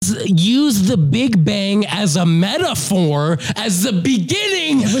use the Big Bang as a metaphor, as the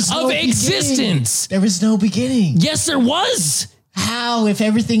beginning of existence. There was no beginning. Yes, there was. How, if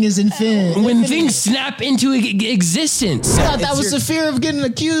everything is infinite? When things snap into existence. I thought that was the fear of getting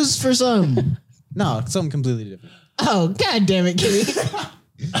accused for something. No, something completely different. Oh, God damn it, Kitty.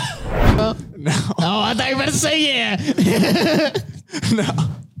 No. Oh, I thought you were about to say yeah. No.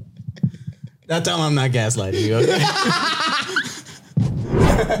 That time I'm not gaslighting you, okay?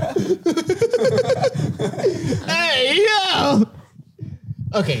 Hey, yo.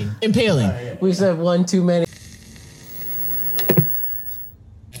 Okay, impaling. We said one too many.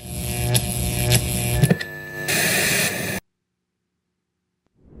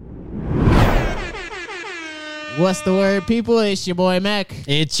 What's the word, people? It's your boy Mac.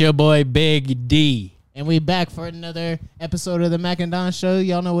 It's your boy Big D. And we back for another episode of the Mack and Don Show.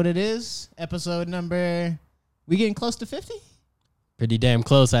 Y'all know what it is. Episode number... We getting close to 50? Pretty damn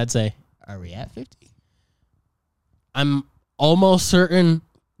close, I'd say. Are we at 50? I'm almost certain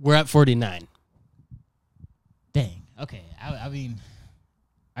we're at 49. Dang. Okay. I mean...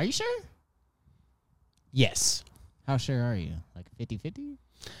 Are you sure? Yes. How sure are you? Like 50-50?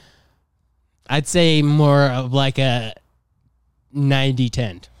 I'd say more of like a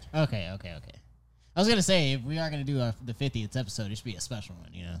 90-10. Okay. I was going to say, if we are going to do the 50th episode, it should be a special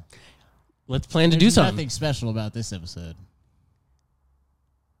one, you know? Let's plan to do There's something. nothing special about this episode.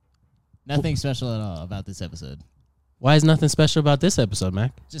 Nothing special at all about this episode. Why is nothing special about this episode,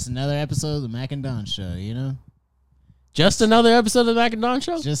 Mac? Just another episode of the Mack and Don Show, you know? Just another episode of the Mack and Don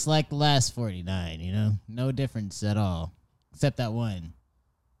Show? Just like the last 49, you know? No difference at all. Except that one.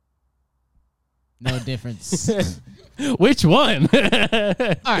 No difference. Which one? All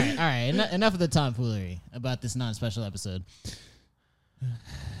right. Enough of the tomfoolery about this non-special episode.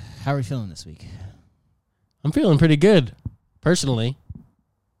 How are we feeling this week? I'm feeling pretty good, personally.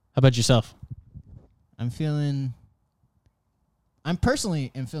 How about yourself? I'm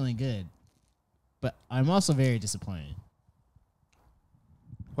personally feeling good, but I'm also very disappointed.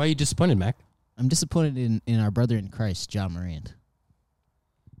 Why are you disappointed, Mac? I'm disappointed in our brother in Christ, John Morant.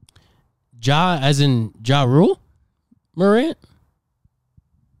 Ja, as in Ja Rule? Morant?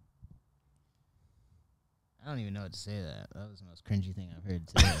 I don't even know what to say to that. That was the most cringy thing I've heard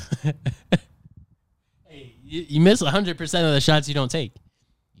today. Hey, you miss 100% of the shots you don't take.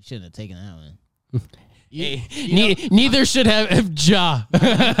 You shouldn't have taken that one. Neither should have Ja.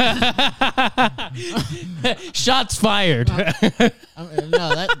 Shots fired.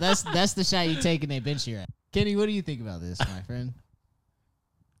 No, that's the shot you take and they bench you at. Kenny, what do you think about this, my friend?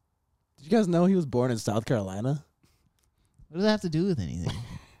 Did you guys know he was born in South Carolina? What does that have to do with anything?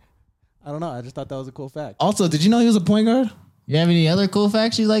 I don't know. I just thought that was a cool fact. Also, did you know he was a point guard? You have any other cool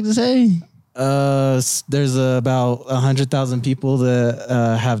facts you'd like to say? There's about 100,000 people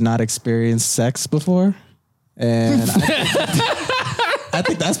that have not experienced sex before, and I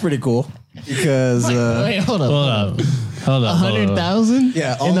think that's pretty cool because wait, hold up. 100,000?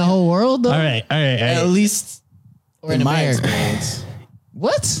 yeah, in the whole world, though. All right. at least Or in my America. experience.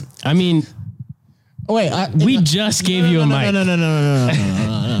 What? I mean, Wait, we just gave you a mic. No.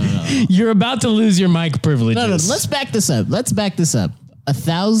 You're about to lose your mic privileges. No. Let's back this up.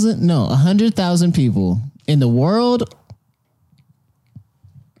 100,000 people in the world.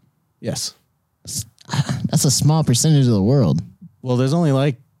 Yes. That's a small percentage of the world. Well, there's only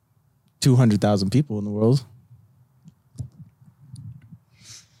like 200,000 people in the world.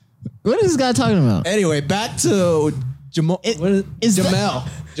 What is this guy talking about? Anyway, back to Jamal.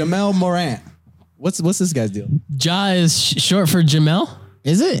 Jamel Morant. What's this guy's deal? Ja is short for Jamel?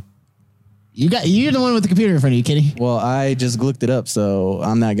 Is it? You're the one with the computer in front of you, Kitty. Well, I just looked it up, so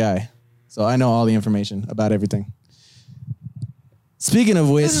I'm that guy. So I know all the information about everything. Speaking of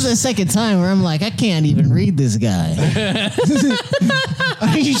which, This is the second time where I'm like, I can't even read this guy.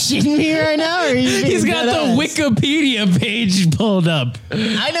 Are you shitting me right now? Or are you He's got the Wikipedia page pulled up.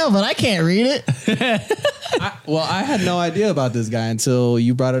 I know, but I can't read it. I had no idea about this guy until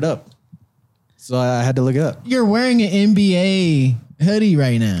you brought it up. So I had to look it up. You're wearing an NBA hoodie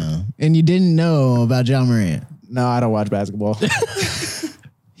right now, and you didn't know about John Morant. No, I don't watch basketball.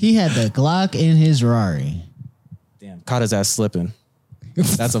 He had the Glock in his Rari. Damn, caught his ass slipping.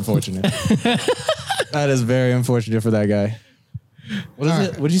 That's unfortunate. That is very unfortunate for that guy. What is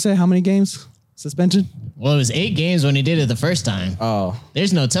it? What did you say? How many games? Suspension? Well, it was 8 games when he did it the first time. Oh.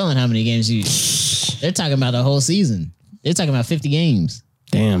 There's no telling how many games they're talking about the whole season. They're talking about 50 games.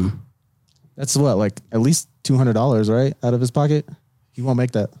 Damn. That's what, like at least $200, right? Out of his pocket? He won't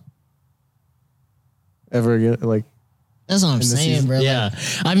make that. Ever again, like. That's what I'm saying, bro. Yeah.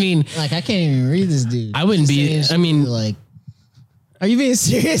 I mean, like I can't even read this dude. I wouldn't be, I mean, like, Are you being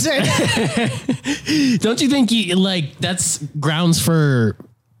serious right now? Don't you think that's grounds for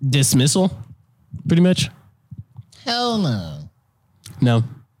dismissal? Pretty much. Hell no. No.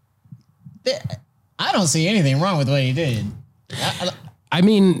 I don't see anything wrong with what he did. I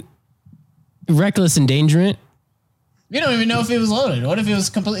mean, reckless endangerment. You don't even know if it was loaded. What if it was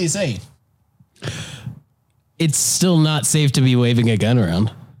completely safe? It's still not safe to be waving a gun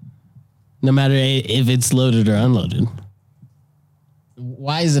around, no matter if it's loaded or unloaded.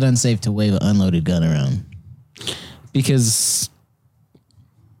 Why is it unsafe to wave an unloaded gun around? Because,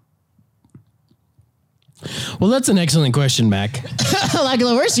 well, that's an excellent question, Mac. Like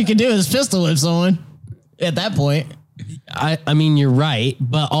the worst you can do is pistol whip someone at that point. I mean, you're right,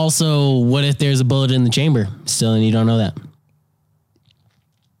 but also, what if there's a bullet in the chamber still and you don't know that?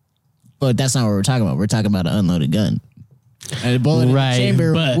 But that's not what we're talking about. We're talking about an unloaded gun. And a bullet in the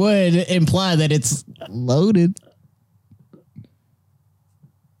chamber would imply that it's loaded.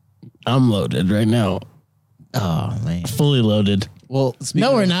 I'm loaded right now. Oh, man. Fully loaded. Well,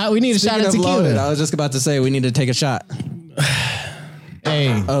 no, we're not. We need a shot of tequila. Loaded, I was just about to say we need to take a shot.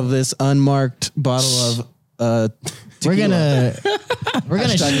 Hey, of this unmarked bottle of tequila. We're gonna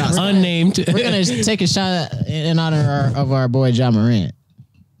unnamed. We're gonna take a shot in honor of our boy John Morant.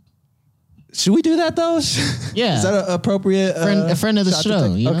 Should we do that though? Yeah, is that an appropriate? A friend of the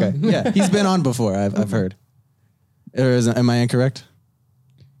show. You know? Okay, yeah, he's been on before. I've heard. Or am I incorrect?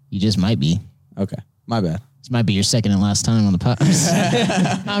 You just might be. Okay, my bad. This might be your second and last time on the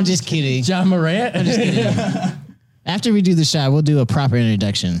podcast. I'm just kidding. John Morant. I'm just kidding. After we do the shot, we'll do a proper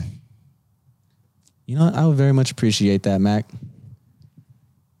introduction. You know what? I would very much appreciate that, Mac.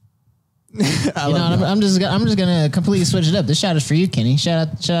 I'm just gonna completely switch it up. This shot is for you, Kenny.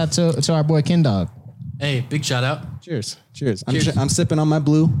 Shout out to our boy Ken Dog. Hey, big shout out. Cheers. I'm sipping on my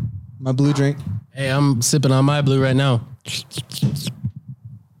blue drink. Hey, I'm sipping on my blue right now.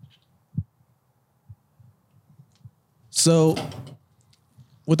 So,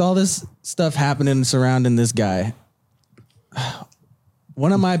 with all this stuff happening surrounding this guy,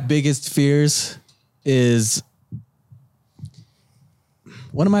 one of my biggest fears is.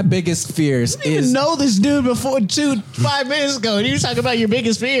 You didn't even know this dude before 5 minutes ago, and you talking about your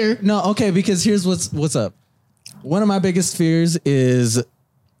biggest fear. No, okay, because here's what's up. One of my biggest fears is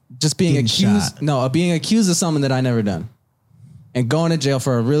just being accused. No, being accused of something that I never done, and going to jail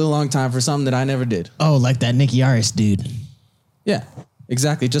for a really long time for something that I never did. Oh, like that Nick Yaris dude. Yeah,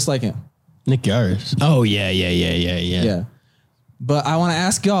 exactly, just like him. Nick Yaris. Oh yeah. But I want to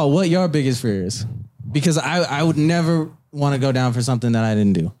ask y'all what your biggest fear is, because I would never want to go down for something that I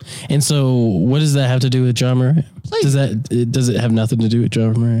didn't do. And so, what does that have to do with John Morant? Does it have nothing to do with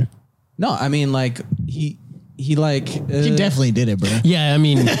John Morant? No, I mean like he like he definitely did it, bro. Yeah, I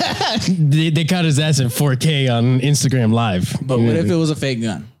mean they caught his ass at 4K on Instagram Live. But what if it was a fake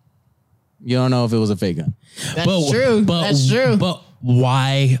gun? You don't know if it was a fake gun. That's true. That's true. But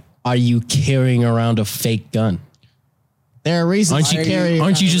why are you carrying around a fake gun? There are reasons.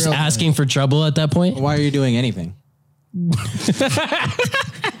 Aren't you just asking for trouble at that point? Why are you doing anything? This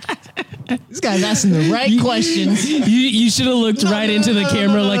guy's asking the right questions. You should have looked into the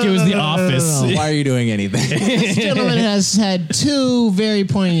camera like it was The Office. Why are you doing anything? This gentleman has had two very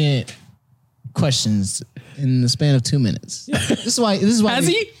poignant questions in the span of 2 minutes. This is why. Has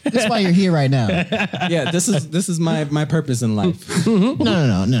he? This is why you're here right now. Yeah, this is my purpose in life. No.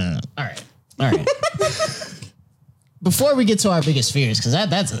 All right. Before we get to our biggest fears, because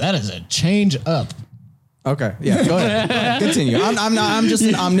that is a change up. Okay, yeah, go ahead. Continue. I'm just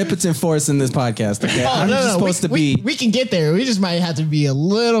an omnipotent force in this podcast. Okay, I'm just supposed to be. We can get there. We just might have to be a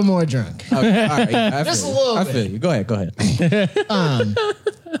little more drunk. Okay, all right, yeah, just a little bit. I feel you. Go ahead.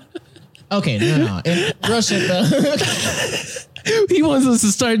 Okay, no. Real shit though. He wants us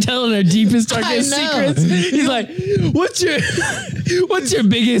to start telling our deepest, darkest secrets. He's like, "What's your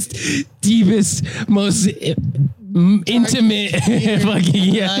biggest, deepest, most intimate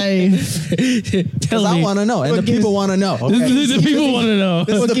fucking Tell me. I want to know, and the people want to know. Okay? The people want to know.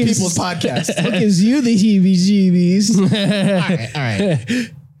 This is the people's podcast. What gives you the heebie-jeebies? All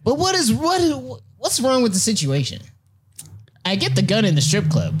right. But what's wrong with the situation? I get the gun in the strip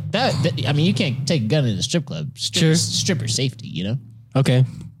club. I mean, you can't take a gun in the strip club. Stripper safety, you know? Okay.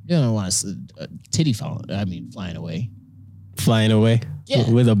 You don't want a titty flying away. Flying away? Yeah.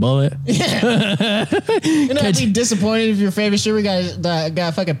 With a bullet? Yeah. You know, I'd be disappointed if your favorite stripper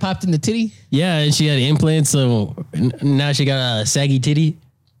got fucking popped in the titty. Yeah, and she had implants, so now she got a saggy titty.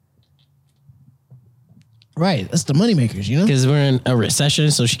 Right. That's the moneymakers, you know? Because we're in a recession,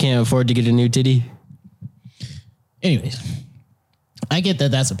 so she can't afford to get a new titty. Anyways, I get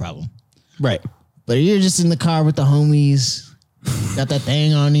that that's a problem. Right. But you're just in the car with the homies. Got that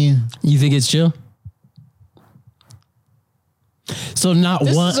thing on you. You think it's chill? So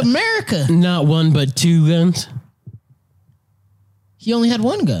This is America. Not one, but two guns? He only had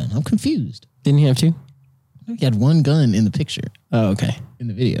one gun. I'm confused. Didn't he have two? He had one gun in the picture. Oh, okay. In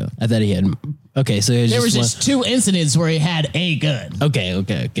the video. I thought he had. Okay, so there was just two incidents where he had a gun. Okay.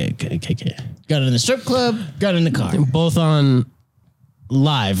 Gun in the strip club, gun in the car. Both on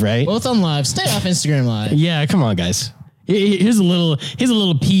live, right? Both on live. Stay off Instagram Live. Yeah, come on, guys. Here's a little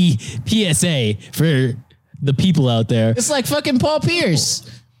PSA for the people out there. It's like fucking Paul Pierce.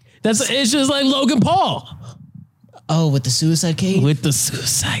 It's just like Logan Paul. Oh, with the suicide cave? With the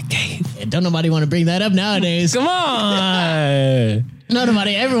suicide cave. Yeah, don't nobody want to bring that up nowadays. Come on.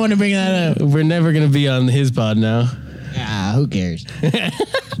 Nobody ever want to bring that up. We're never going to be on his pod now. Ah, who cares? Fuck.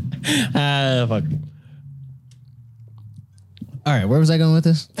 All right, where was I going with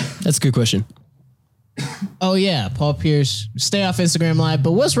this? That's a good question. Oh, yeah, Paul Pierce. Stay off Instagram Live.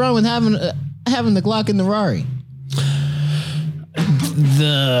 But what's wrong with having the Glock in the Rari?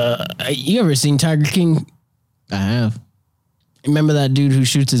 You ever seen Tiger King? I have. Remember that dude who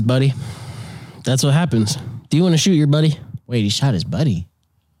shoots his buddy? That's what happens. Do you want to shoot your buddy? Wait, he shot his buddy?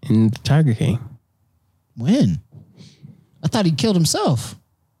 In Tiger King. When? I thought he killed himself.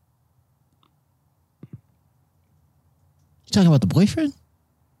 You talking about the boyfriend?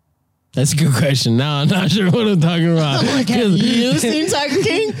 That's a good question. Now I'm not sure what I'm talking about. Oh my God, you seen Tiger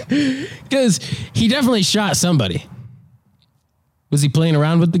King? Because he definitely shot somebody. Was he playing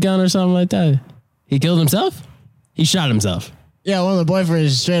around with the gun or something like that? He killed himself? He shot himself. Yeah, one of the boyfriends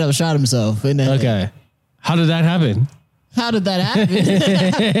straight up shot himself. Okay. How did that happen? How did that happen?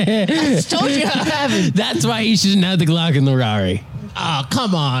 I just told you how it happened. That's why he shouldn't have the Glock in the Rari. Oh,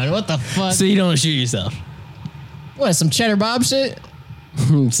 come on. What the fuck? So you don't shoot yourself. What, some Cheddar Bob shit?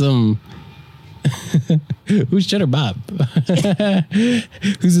 Some... Who's Cheddar Bob?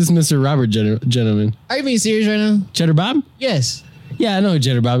 Who's this Mr. Robert gentleman? Are you being serious right now? Cheddar Bob? Yes. Yeah, I know who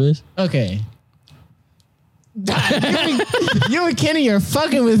Cheddar Bob is. Okay. God, you and Kenny are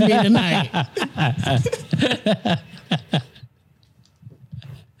fucking with me tonight.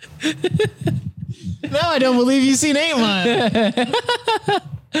 Now I don't believe you seen 8 Mile.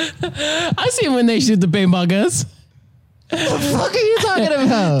 I see when they shoot the paintball guns. What the fuck are you talking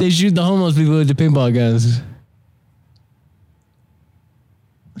about? They shoot the homeless people with the paintball guns.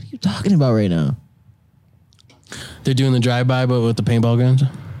 What are you talking about right now? They're doing the drive-by, but with the paintball guns.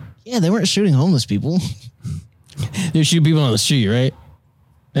 Yeah, they weren't shooting homeless people. They shoot people on the street, right?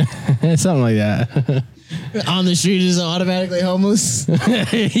 Something like that. On the street is automatically homeless.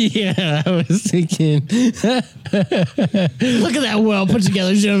 Yeah, I was thinking. Look at that well put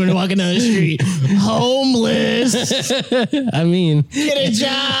together gentleman walking down the street. Homeless. I mean, Get a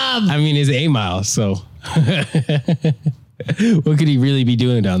job. I mean, it's 8 Mile, so what could he really be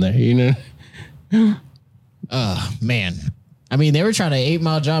doing down there? You know? Oh, man. I mean, they were trying to 8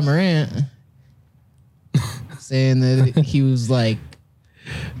 Mile John Morant. Saying that he was like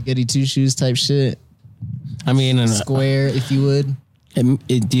goody two shoes type shit. I mean, Square, if you would. Do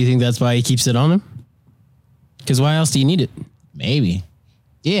you think that's why he keeps it on him? Because why else do you need it? Maybe.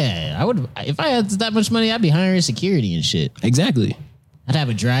 Yeah, I would. If I had that much money, I'd be hiring security and shit. Exactly. I'd have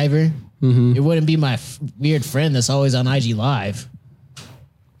a driver. Mm-hmm. It wouldn't be my weird friend that's always on IG Live.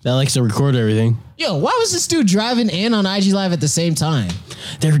 That likes to record everything. Yo, why was this dude driving and on IG Live at the same time?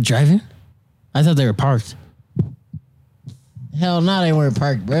 They were driving? I thought they were parked. Hell no, they weren't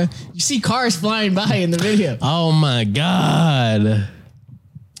parked, bro. You see cars flying by in the video. Oh my God.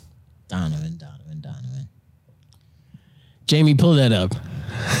 Donovan. Jamie, pull that up.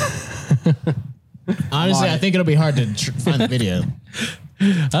 Honestly, I think it'll be hard to find the video.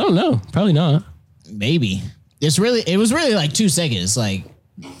 I don't know. Probably not. Maybe. It was really like 2 seconds. Like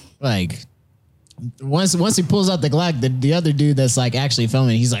once he pulls out the Glock, the other dude that's like actually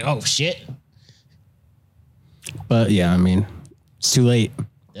filming, he's like, oh shit. But yeah, I mean, it's too late.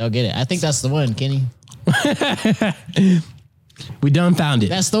 They'll get it. I think that's the one, Kenny. We done found it.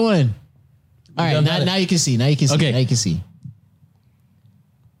 That's the one. All right, now you can see. Okay. Now you can see.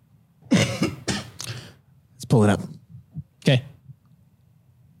 Let's pull it up. Okay.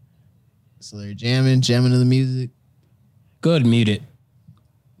 So they're jamming to the music. Go ahead and mute it.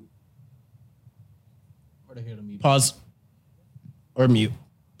 Pause. Or mute.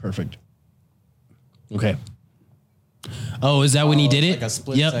 Perfect. Okay. Oh, is that when he did it? Like a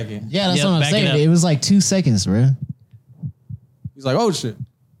split second. Yeah, that's Yep, what I'm back it saying. up. It was like 2 seconds, bro. He's like, oh shit.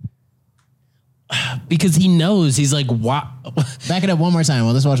 Because he knows. He's like, wow. Back it up one more time.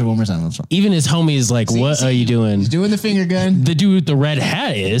 Well, let's watch it one more time. Even his homie is like, what are you doing? He's doing the finger gun. The dude with the red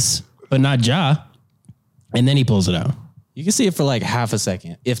hat is, but not Ja. And then he pulls it out. You can see it for like half a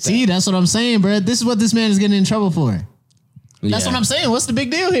second. If that. See, that's what I'm saying, bro. This is what this man is getting in trouble for. That's what I'm saying. What's the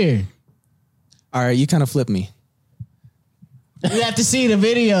big deal here? All right, you kind of flipped me. You have to see the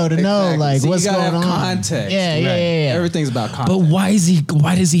video to know like So what's you gotta going have on. context. Yeah. Everything's about context. But why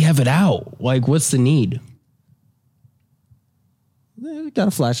does he have it out? Like, what's the need? We gotta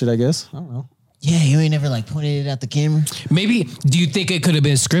flash it, I guess. I don't know. Yeah, you ain't never like pointed it at the camera. Maybe. Do you think it could have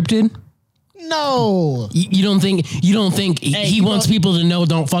been scripted? No. You don't think he wants people to know?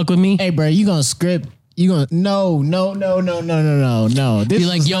 Don't fuck with me. Hey, bro, you gonna script? You gonna no. This Be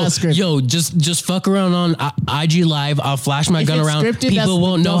like, is not scripted. yo, just fuck around on IG Live. I'll flash my gun If it's around. scripted, People that's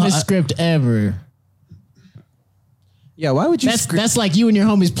won't the know. dumbest script ever. Yeah, why would you? That's like you and your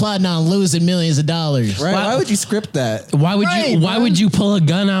homies plotting on losing millions of dollars. Right? Why would you script that? Why would you pull a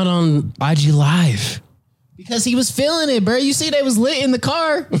gun out on IG Live? Because he was feeling it, bro. You see, they was lit in the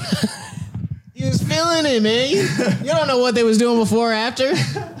car. He was feeling it, man. You don't know what they was doing before or after.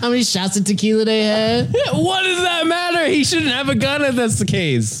 How many shots of tequila they had. What does that matter? He shouldn't have a gun if that's the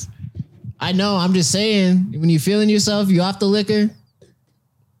case. I know. I'm just saying. When you feeling yourself, you off the liquor.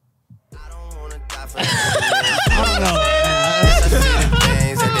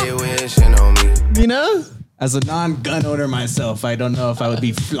 You know? As a non-gun owner myself, I don't know if I would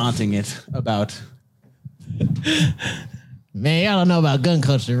be flaunting it about. Man, y'all don't know about gun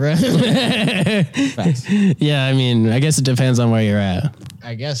culture, right? Facts. Yeah, I mean, I guess it depends on where you're at.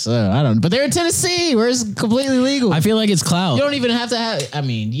 I guess so. I don't. But they're in Tennessee, where it's completely legal. I feel like it's clout. You don't even have to have. I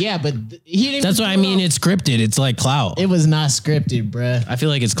mean, yeah, but he didn't. That's what I mean. It's scripted. It's like clout. It was not scripted, bruh. I feel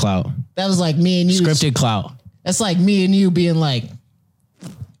like it's clout. That was like me and you. Scripted clout. That's like me and you being like,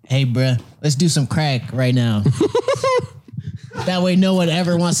 "Hey, bruh, let's do some crack right now." That way, no one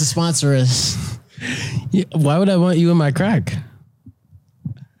ever wants to sponsor us. Yeah, why would I want you in my crack?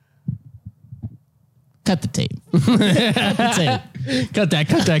 Cut the tape. Cut the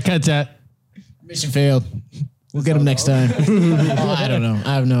tape. Cut that. Mission failed. We'll get them next time. Oh, I don't know.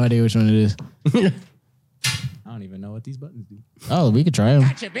 I have no idea which one it is. I don't even know what these buttons do. Oh, we could try them.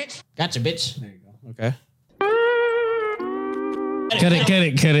 Gotcha, bitch. Gotcha, bitch. There you go. Okay. Cut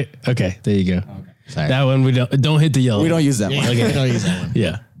it. Okay, there you go. Okay. Sorry. That one we don't hit the yellow. We don't use that one. Okay, don't use that one.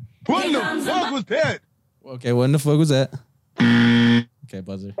 Yeah. What the fuck was that? Okay, what in the fuck was that? Okay,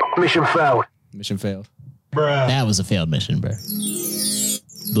 buzzer. Mission failed. Mission failed. That was a failed mission, bro.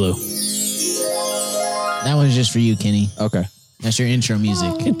 Blue. That one's just for you, Kenny. Okay. That's your intro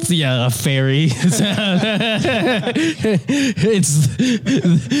music. It's a fairy. It's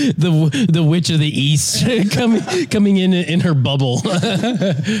the witch of the east coming in her bubble.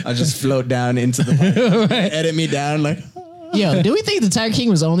 I just float down into the edit me down like. Yo, do we think the Tiger King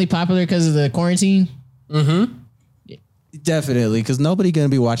was only popular because of the quarantine? Definitely, because nobody gonna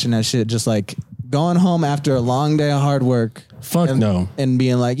be watching that shit. Just like going home after a long day of hard work. Fuck no. And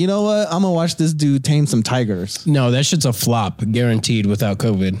being like, you know what? I'm gonna watch this dude tame some tigers. No, that shit's a flop, guaranteed. Without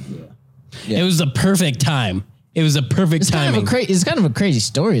COVID, Yeah. It was the perfect time. It was a perfect timing. It's kind of a crazy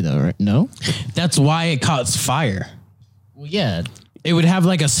story, though, right? No. That's why it caught fire. Well, yeah. It would have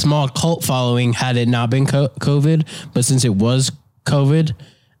like a small cult following had it not been COVID, but since it was COVID,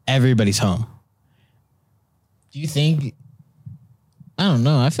 everybody's home. Do you think? I don't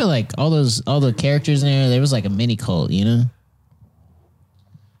know. I feel like all the characters in there was like a mini cult, you know?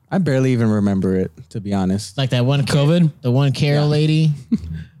 I barely even remember it, to be honest. Like that one COVID? the one Carol lady,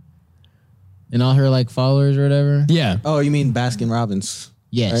 and all her like followers or whatever. Yeah. Oh, you mean Baskin Robbins?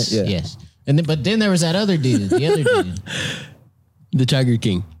 Yes, Right? Yeah. yes. And then there was that other dude, the other dude. The Tiger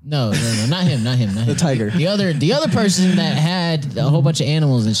King. No, not him. The tiger. The other person that had a whole bunch of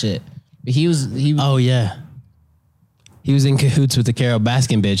animals and shit. But he was. Oh, yeah. He was in cahoots with the Carol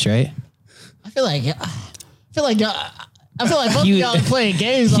Baskin bitch, right? I feel like both of y'all are playing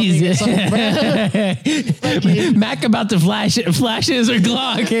games on me or something, bro. Mack about to flash his or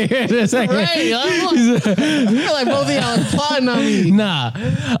Glock here in a second. Right. I feel like both of y'all are plotting on me. Nah,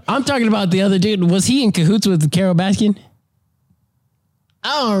 I'm talking about the other dude. Was he in cahoots with Carol Baskin?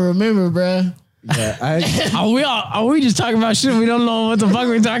 I don't remember, bro. Yeah, Are we just talking about shit we don't know what the fuck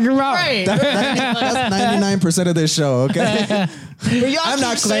we're talking about? Right. that's 99% of this show. Okay, But y'all I'm keep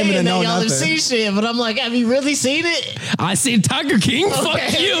not claiming saying to know that y'all nothing. have seen shit, but I'm like, have you really seen it? I seen Tiger King. Okay.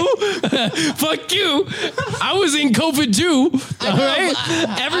 Fuck you. Fuck you. I was in COVID too. All right.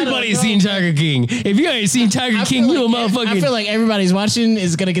 Everybody's seen Tiger King. If you ain't seen Tiger King, you a motherfucking. I feel like everybody's watching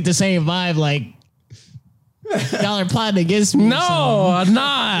is gonna get the same vibe. Like y'all are plotting against me. or something.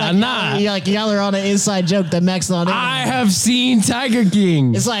 nah. Y'all are on an inside joke that Max on. I have seen Tiger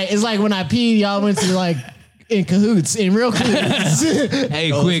King. It's like when I peed, y'all went to like in cahoots, in real cahoots.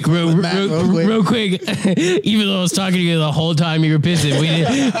 Hey, quick, real quick. Even though I was talking to you the whole time you were pissing,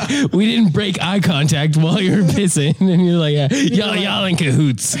 we didn't break eye contact while you were pissing, and you're like, y'all in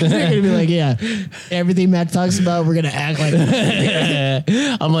cahoots. They're gonna be like, yeah, everything Mac talks about, we're gonna act like.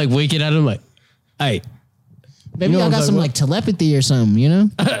 I'm like winking at him, like, hey. Maybe y'all got some like telepathy or something, you know?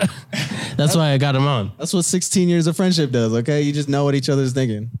 That's why I got him on. That's what 16 years of friendship does, okay? You just know what each other's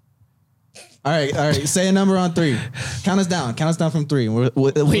thinking. All right. Say a number on 3. Count us down from 3. We'll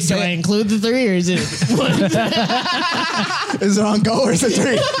Wait, do I include the 3 or is it? Is it on go or is it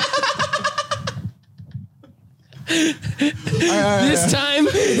 3? All right.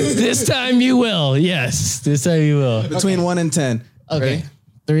 This time you will. Yes, this time you will. Between 1 and 10. Okay.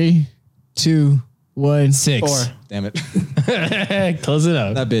 Ready? 3, 2, 1, 6. 4. Damn it. Close it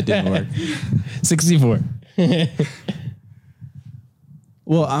out. That bit didn't work. 64.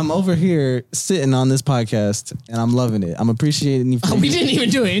 Well, I'm over here sitting on this podcast and I'm loving it. I'm appreciating you. We didn't even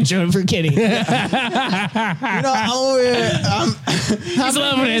do an intro for Kenny. I'm over here. He's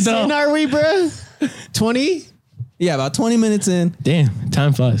loving it though. And are we, bro? 20? Yeah, about 20 minutes in. Damn,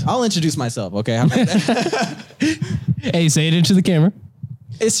 time flies. I'll introduce myself, okay? How about that? Hey, say it into the camera.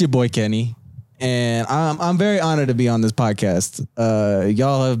 It's your boy Kenny, and I'm very honored to be on this podcast.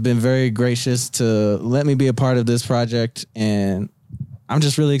 Y'all have been very gracious to let me be a part of this project, and I'm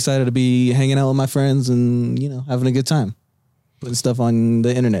just really excited to be hanging out with my friends and, having a good time. Putting stuff on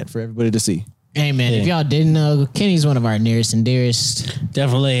the internet for everybody to see. Hey, man, if y'all didn't know, Kenny's one of our nearest and dearest.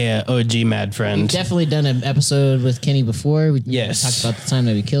 Definitely an OG mad friend. We've definitely done an episode with Kenny before. We Yes. talked about the time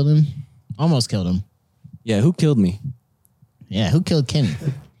that we killed him. Almost killed him. Yeah, who killed me? Yeah, who killed Kenny?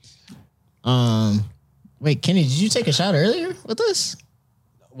 Wait, Kenny, did you take a shot earlier with us?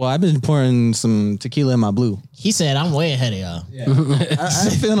 Well, I've been pouring some tequila in my blue. He said, I'm way ahead of y'all. Yeah.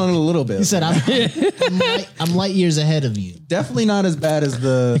 I'm feeling it a little bit. He said, I'm light years ahead of you. Definitely not as bad as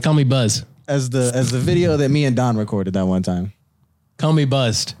They call me Buzz. as the video that me and Don recorded that one time. Call me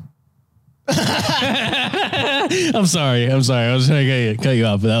Buzzed. I'm sorry. I was trying to cut you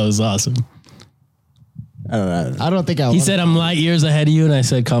off, but that was awesome. I don't know. I don't think I He said, I'm light years ahead of you, and I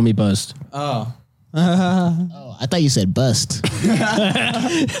said, call me Buzzed. Oh. Oh, I thought you said bust.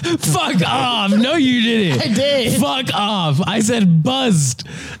 Fuck off. No, you didn't. I did. Fuck off. I said buzzed,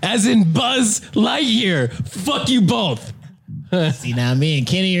 as in Buzz Lightyear. Fuck you both. See, now me and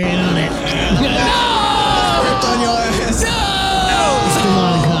Kenny are in on it. On your ass. Come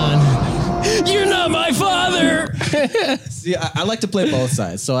on, Con. You're not my father. See, I like to play both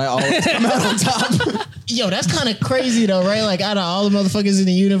sides, so I always come out on top. Yo, that's kind of crazy though, right? Like out of all the motherfuckers in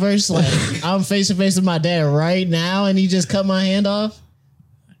the universe, like I'm face to face with my dad right now and he just cut my hand off.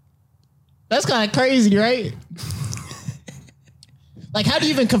 That's kind of crazy, right? Like, how do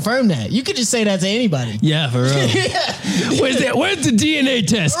you even confirm that? You could just say that to anybody. Yeah, for real. Where's the DNA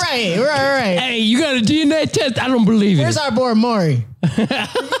test? Right. Hey, you got a DNA test? I don't believe it. Where's our boy Maury?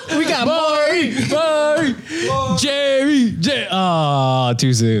 We got Maury. Jerry. Oh,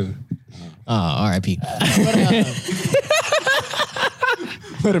 too soon. Oh, R.I.P.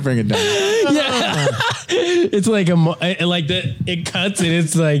 Better bring it down. Yeah. It's like it cuts and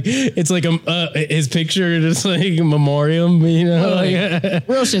it's like his picture, just like a memoriam,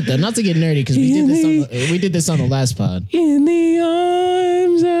 Real shit though, not to get nerdy because we did this on the last pod. In the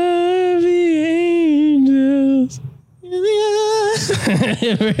arms of the angels. And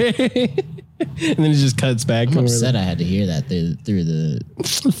then it just cuts back. I'm upset I had to hear that through the.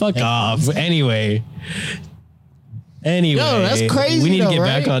 Fuck off. Anyway, Yo, that's crazy. We need to though, get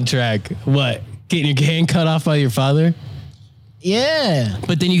right? back on track. What? Getting your hand cut off by your father? Yeah.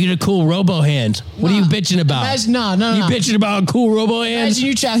 But then you get a cool robo hand. What are you bitching about? Imagine, no. You bitching about a cool robo hand? Imagine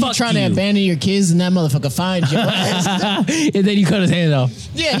you trying to abandon your kids and that motherfucker finds you. And then you cut his hand off.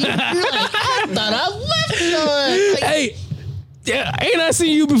 Yeah, you're like, I thought I left your ass. Like, Hey, yeah, ain't I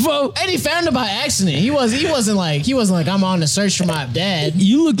seen you before? and he found it by accident. He wasn't like I'm on the search for my dad.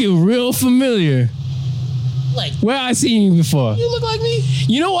 You looking real familiar. Like, Where I seen you before? you look like me.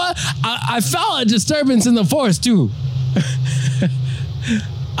 You know what? I felt a disturbance in the force too.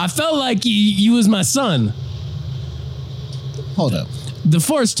 I felt like you was my son. Hold up. The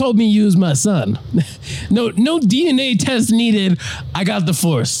force told me you was my son. No DNA test needed. I got the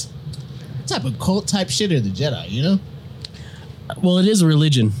force. What type of cult type shit are the Jedi, you know? Well, it is a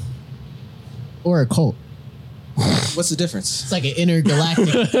religion. Or a cult. What's the difference? It's like an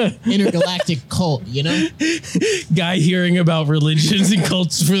intergalactic cult, you know? Guy hearing about religions and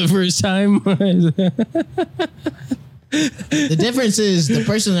cults for the first time. The difference is the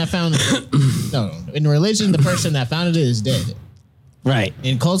person that founded it. No, in religion, the person that founded it is dead. Right.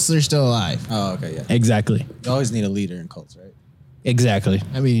 In cults, they're still alive. Oh, okay, yeah. Exactly. You always need a leader in cults, right? Exactly.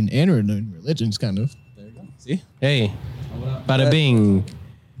 I mean, and in religions, kind of. There you go. See? Hey. Bada bing.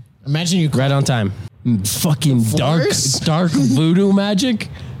 Imagine you. Right on time. Fucking Force? dark voodoo magic.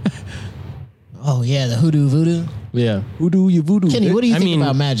 Oh yeah, the hoodoo voodoo. Yeah. Voodoo, you voodoo. Kenny, what do you I think mean-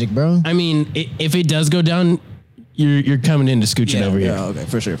 about magic, bro? I mean, if it does go down, you're coming in to scooch it over here. Yeah, okay,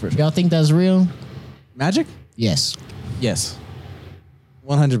 for sure. Y'all think that's real? Magic? Yes. Yes.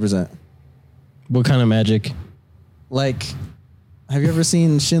 100%. What kind of magic? Like, have you ever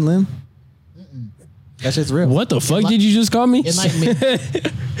seen Shin Lim? That shit's real. What the fuck did you just call me? Enlighten me.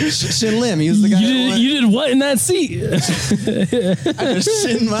 Shin Lim, he was the guy You did what in that seat? I just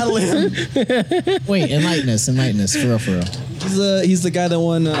shin my limb. Wait, enlighten us, for real, for real. He's the guy that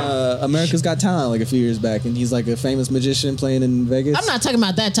won America's Got Talent like a few years back, and he's like a famous magician playing in Vegas. I'm not talking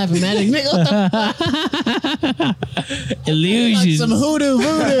about that type of magic, nigga. What the fuck? Illusions. Some hoodoo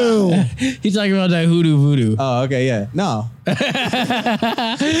voodoo. He's talking about that hoodoo voodoo. Oh, okay, yeah. No. He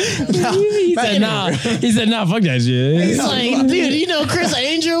said nah. He said nah. Fuck that shit. It's like, dude, you know Chris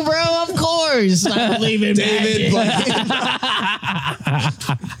Angel, bro? Of course. I believe in David magic.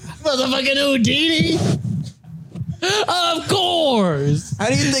 Motherfucking Houdini. Of course. How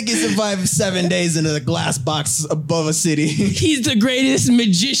do you think he survived 7 days in a glass box above a city? He's the greatest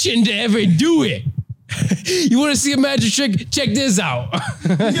magician to ever do it. You want to see a magic trick? Check this out.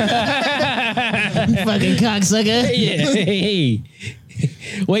 Fucking cocksucker. Yeah. Hey.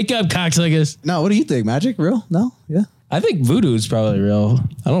 Wake up, cocksuckers. No, what do you think? Magic? Real? No? Yeah. I think voodoo is probably real.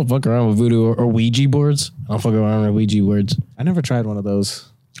 I don't fuck around with voodoo or Ouija boards. I don't fuck around with Ouija boards. I never tried one of those.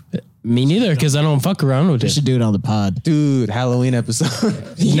 Me neither, because I don't fuck around with We it. should do it on the pod. Dude, Halloween episode.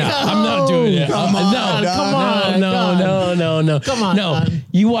 No, I'm not doing it. Come on, no, dog. no. Come on, No, dog.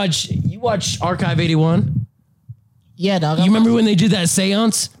 you watch Archive 81? Yeah, dog. You remember when they did that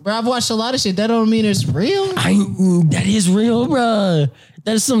seance? Bro, I've watched a lot of shit. That don't mean it's real. That is real, bruh.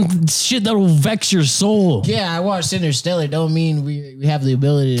 That is some shit that'll vex your soul. Yeah, I watched Interstellar. Don't mean we have the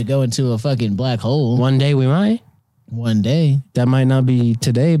ability to go into a fucking black hole One day we might. one day. That might not be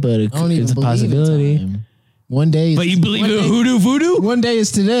today, but I don't even it's a believe possibility. in time. One day. But you believe in hoodoo voodoo? One day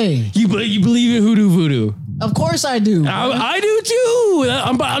is today. You believe in hoodoo voodoo? Of course I do. I do too.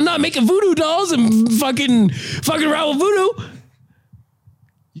 I'm not making voodoo dolls and fucking around with voodoo,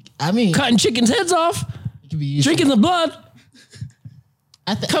 I mean, cutting chickens' heads off, it could be used drinking the blood,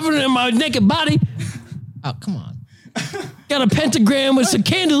 covering it in my naked body. Oh, come on. Got a pentagram with some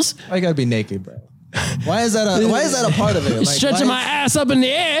candles, Why you gotta be naked, bro? Why is that a part of it? Like, stretching my ass up in the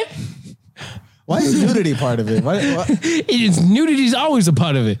air. why is nudity part of it? Why? Nudity's always a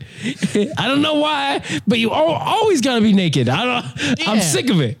part of it. I don't know why, but you always gotta be naked. I'm Yeah. sick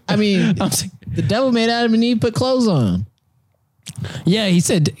of it. I mean, I'm sick. the devil made Adam and Eve put clothes on. Yeah, he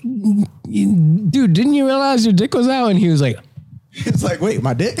said, dude, didn't you realize your dick was out? And he was like, It's like, wait,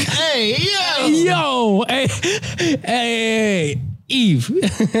 my dick? Hey, yo. yo, hey, Eve,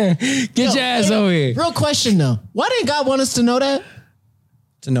 get your ass over here. Real question though. Why didn't God want us to know that?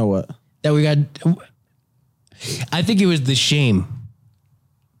 To know what? That we got, I think it was the shame.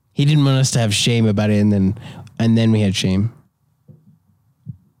 He didn't want us to have shame about it, and then we had shame.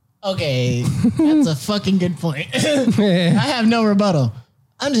 Okay, that's a fucking good point. I have no rebuttal.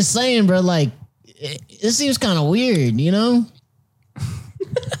 I'm just saying, bro, like, it seems kind of weird, you know?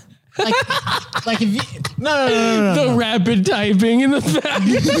 like if you, no. The rapid typing in the back.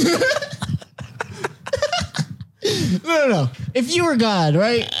 No. If you were God,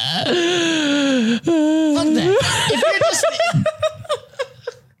 right? Fuck that. If you're just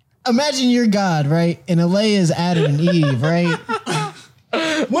imagine you're God, right? And Alea is Adam and Eve, right?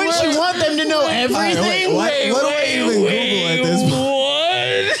 Wouldn't you want them to know everything? What do I even Google at this point?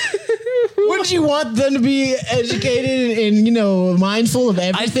 Wouldn't you want them to be educated and, mindful of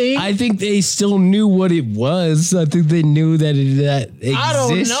everything? I think they still knew what it was. I think they knew that that existed. I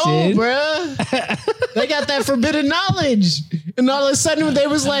don't know, bruh. They got that forbidden knowledge. And all of a sudden they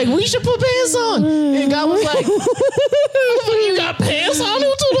was like, we should put pants on. And God was like, you got pants on? Who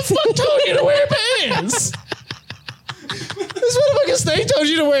the fuck told you to wear pants? This motherfucking snake told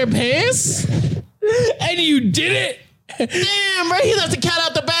you to wear pants? And you did it. Damn, bro, he left the cat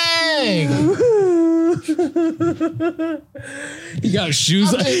out the bag. He got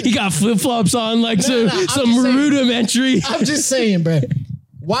shoes. He got flip flops on, like some saying- rudimentary. I'm just saying, bro.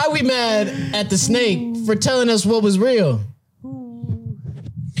 Why we mad at the snake for telling us what was real?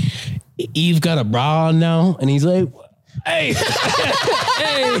 Eve got a bra on now, and he's like, Hey,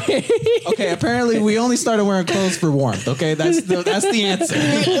 hey. Okay, apparently we only started wearing clothes for warmth. Okay, that's the answer.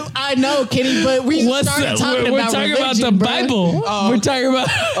 I know, Kenny, but we started talking we're about talking about religion, the bro. Bible. We're talking about.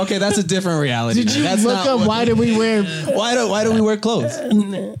 Okay, that's a different reality. Did you That's look not up what- why did we wear? Why do we wear clothes?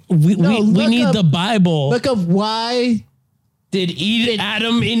 We look need up- the Bible. Look up why Did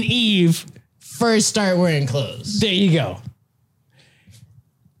Adam and Eve? first start wearing clothes. There you go.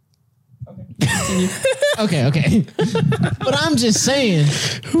 Okay. But I'm just saying,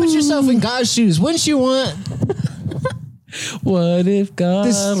 put yourself in God's shoes. Wouldn't you want? What if God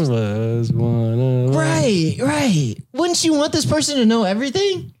This- was one of Right. Wouldn't you want this person to know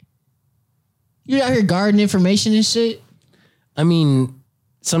everything? You're out here guarding information and shit. I mean,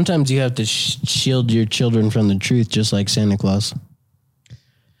 sometimes you have to shield your children from the truth, just like Santa Claus.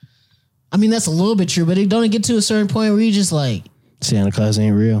 I mean, that's a little bit true, but it don't get to a certain point where you just like, Santa Claus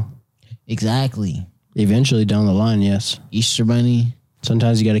ain't real. exactly. Eventually, down the line, yes. Easter Bunny.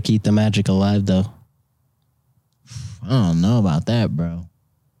 Sometimes you got to keep the magic alive, though. I don't know about that, bro.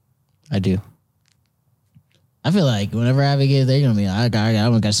 I do. I feel like whenever I have a kid, they're gonna be like,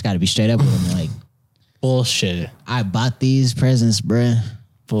 I just gotta be straight up with them. Like, Bullshit. I bought these presents, bruh.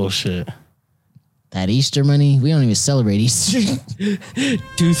 Bullshit. That Easter money, we don't even celebrate Easter.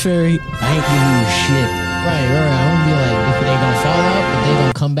 Tooth Fairy, I ain't giving you shit. Right. I'm gonna be like, they gonna fall out, but they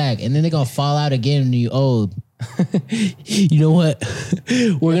gonna come back, and then they gonna fall out again when you old. You know what?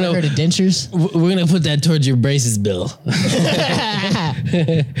 We're Heard gonna of dentures? we're gonna put that towards your braces bill.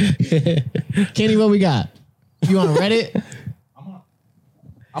 Kenny, what we got? You on Reddit?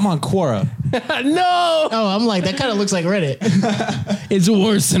 I'm on Quora. No, Oh, I'm like, that kind of looks like Reddit. it's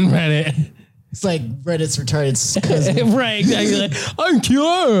worse than Reddit. It's like Reddit's retarded cousin. Right, exactly. Like, I'm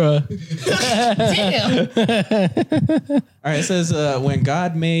Kiara. Damn. All right, it says when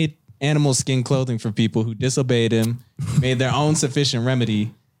God made animal skin clothing for people who disobeyed him, made their own sufficient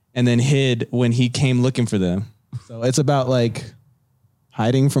remedy, and then hid when he came looking for them. So it's about like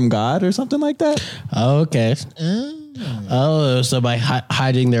hiding from God or something like that. Okay. Oh, so by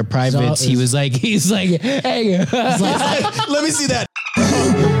hiding their privates, he's like, hey, Let me see that.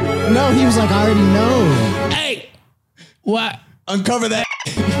 No, he was like, I already know. hey, what? Uncover that.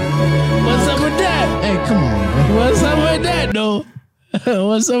 What's up with that? Hey, come on, bro. What's up with that, though?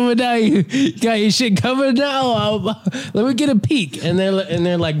 What's up with that? You got your shit covered now? Let me get a peek. And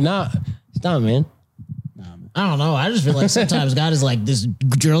they're like, nah, stop, man. I don't know. I just feel like sometimes God is like this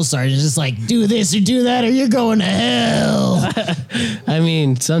drill sergeant, just like, do this or do that or you're going to hell. I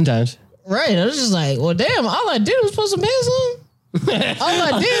mean, sometimes. Right. I was just like, well, damn, all I did was put some pants on.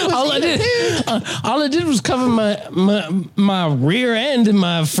 All I did was cover my rear end and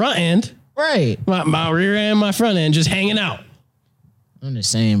my front end. Right. My rear end and my front end just hanging out. I'm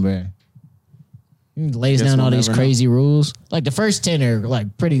just saying, bro. He lays Guess down we'll all these never crazy rules. Like the first 10 are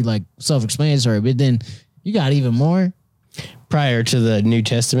like pretty like self-explanatory, but then you got even more. Prior to the New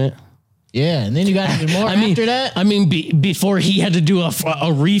Testament. Yeah, and then you got even more after that. I mean, before he had to do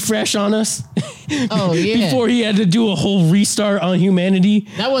a refresh on us. Oh, yeah. Before he had to do a whole restart on humanity.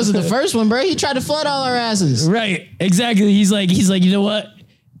 That wasn't the first one, bro. He tried to flood all our asses. Right. Exactly. He's like, you know what?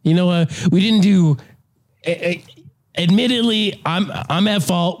 We didn't do. Admittedly, I'm at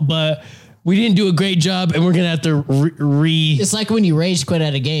fault, but we didn't do a great job, and we're gonna have to It's like when you rage quit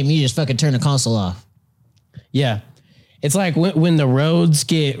at a game, you just fucking turn the console off. Yeah. It's like when the roads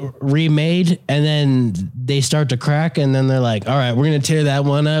get remade and then they start to crack and then they're like, all right, we're going to tear that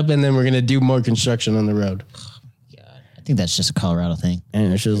one up and then we're going to do more construction on the road. I think that's just a Colorado thing.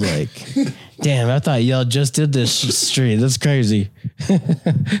 And it's just like, damn, I thought y'all just did this street. That's crazy.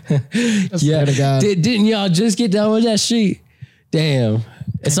 Yeah. to God. Didn't y'all just get done with that street? Damn.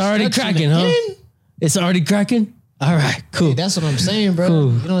 It's already cracking, huh? again? It's already cracking? All right, cool. Hey, that's what I'm saying, bro.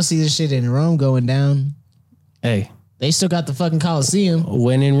 Cool. You don't see this shit in Rome going down. Hey, They still got the fucking Coliseum.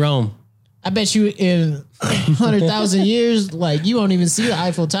 when in Rome. I bet you in 100,000 years, like you won't even see the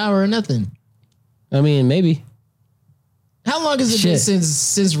Eiffel Tower or nothing. I mean, maybe. How long has it been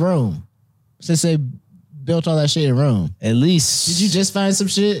since Rome? Since they built all that shit in Rome? At least. Did you just find some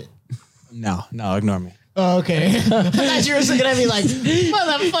shit? No, ignore me. Oh, okay. I thought you were looking at me like,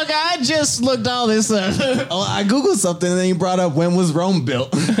 motherfucker, I just looked all this up. Oh, I Googled something and then you brought up when was Rome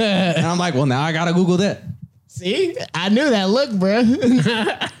built. And I'm like, well, now I gotta Google that. See? I knew that look, bro.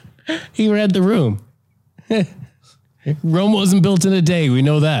 He read the room. Rome wasn't built in a day. We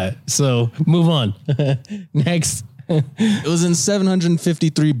know that. So move on. Next. It was in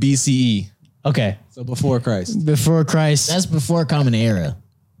 753 BCE. Okay. So before Christ. Before Christ, That's before Common Era.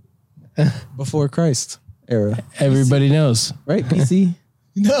 Before Christ era. everybody knows. Right? BC?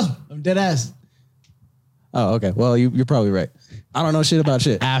 No, I'm dead ass. Oh, okay. Well, you're probably right. I don't know shit about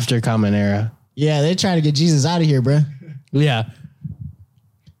shit. After Common Era. Yeah, they're trying to get Jesus out of here, bro. Yeah.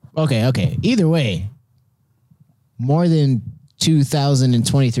 Okay. Either way, more than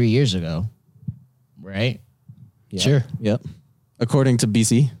 2,023 years ago, right? Yeah. Sure. Yep. According to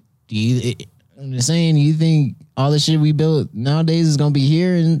BC. I'm just saying, you think all the shit we built nowadays is gonna be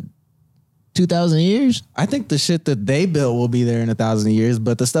here in 2,000 years? I think the shit that they built will be there in 1,000 years,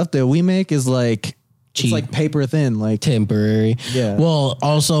 but the stuff that we make is like Cheap. It's like paper thin, like Temporary. Yeah. Well,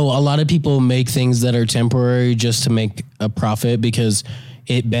 also a lot of people make things that are temporary just to make a profit because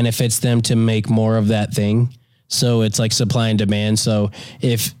it benefits them to make more of that thing. So it's like supply and demand. So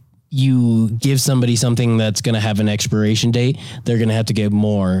if you give somebody something that's going to have an expiration date, they're going to have to get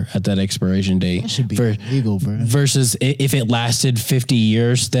more at that expiration date. That should be legal, bro. Versus if it lasted 50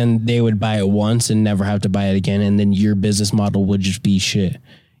 years, then they would buy it once and never have to buy it again. And then your business model would just be shit.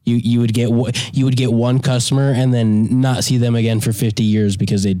 You would get one customer and then not see them again for 50 years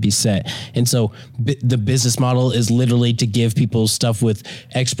because they'd be set. And so the business model is literally to give people stuff with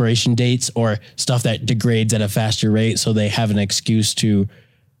expiration dates or stuff that degrades at a faster rate so they have an excuse to.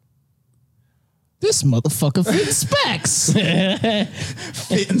 This motherfucker fitting specs.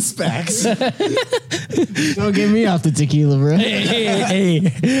 fitting specs. Don't get me off the tequila, bro. Hey,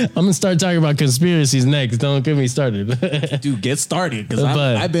 I'm gonna start talking about conspiracies next. Don't get me started. Dude, get started because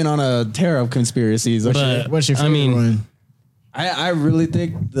But- I've been on a tear of conspiracies. But What's your favorite one? I really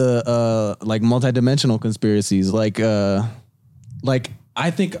think the like multidimensional conspiracies, like I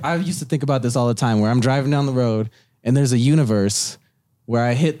think I used to think about this all the time where I'm driving down the road and there's a universe where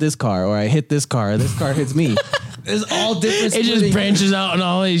I hit this car or I hit this car, this car hits me. There's all different. It just branches out in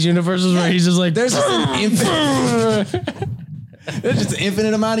all these universes where he's just like, There's just an infinite. There's just an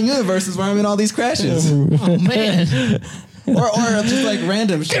infinite amount of universes where I'm in all these crashes. Oh, man. or just like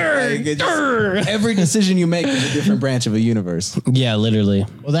random shit. Like, it just- every decision you make is a different branch of a universe. yeah, literally.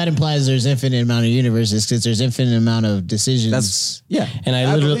 Well, that implies there's infinite amount of universes because there's infinite amount of decisions. Yeah, And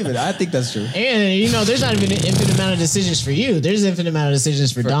I literally- believe it. I think that's true. And, there's not even an infinite amount of decisions for you. There's infinite amount of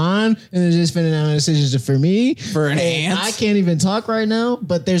decisions for Don, and there's infinite amount of decisions for me. For an And ant. I can't even talk right now,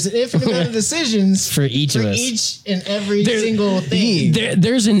 but there's an infinite amount of decisions For each of us. each and every single thing.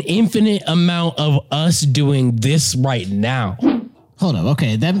 There's an infinite amount of us doing this right now. Hold up,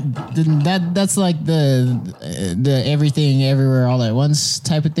 okay, that's like the everything everywhere all at once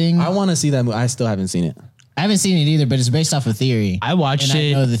type of thing. I want to see that movie. I still haven't seen it. I haven't seen it either, but it's based off a theory. I watched and it.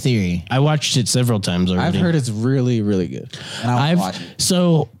 I know the theory. I watched it several times already. I've heard it's really, really good. And I'll watch it.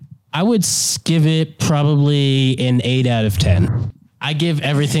 So I would give it probably an 8 out of 10. I give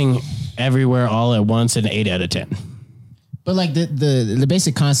everything everywhere all at once an 8 out of 10. But like the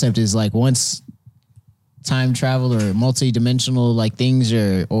basic concept is like once time travel or multi-dimensional like things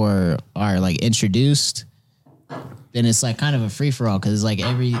are like introduced, then it's like kind of a free-for-all because it's like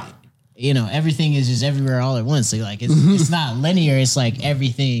everything is just everywhere all at once. So like it's not linear, it's like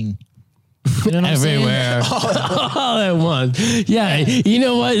everything. You know what I'm saying? Everywhere. all at once. Yeah. You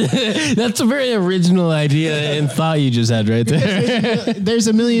know what? That's a very original idea and thought you just had right there. There's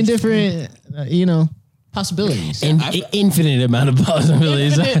a million different, possibilities. Infinite amount of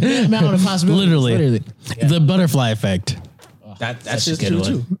possibilities. Infinite amount of possibilities. Literally. The butterfly effect. That's just a true good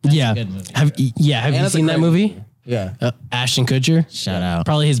too. one. Yeah. a good movie. Have you it's a seen that great movie? Yeah. Ashton Kutcher? Shout out.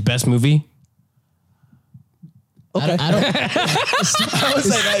 Probably his best movie. Okay. I don't. I would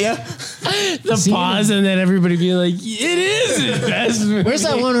say that. Yeah. The pause and then everybody be like, it is his best movie. Where's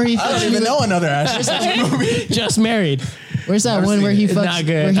that one where he? I don't even know another Ashton movie. Just Married. Where's that one where he It's fucks? not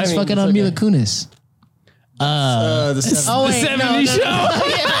good. Where he's I mean, fucking it's on Mila okay. Kunis. The seven. Oh The wait, 70s show.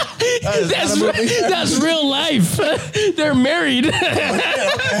 That's real life. They're married.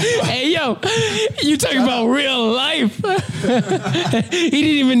 Hey, yo, you talking about real life. He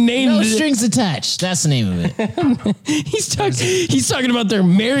didn't even name No it. strings attached. That's the name of it. He's talking about their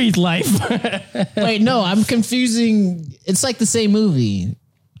married life. Wait, no, I'm confusing. It's like the same movie.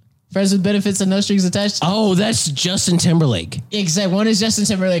 Friends with Benefits and No Strings Attached. Oh, that's Justin Timberlake. Except one is Justin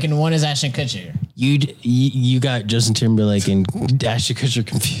Timberlake and one is Ashton Kutcher. You got Justin Timberlake and Ashton Kutcher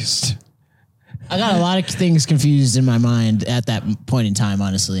confused. I got a lot of things confused in my mind at that point in time,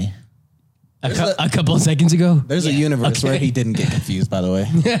 honestly. A couple of seconds ago. There's a universe where he didn't get confused, by the way.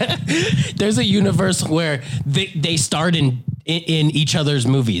 There's a universe where they starred in each other's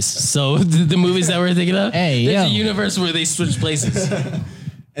movies. So the movies that we're thinking of, Hey, there's yo. a universe where they switch places.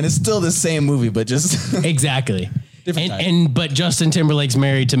 And it's still the same movie, but just Exactly. Different type. But Justin Timberlake's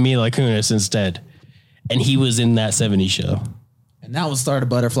married to Mila Kunis instead. And he was in that 70s show. And that would start a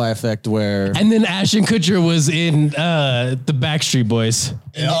butterfly effect where. And then Ashton Kutcher was in the Backstreet Boys.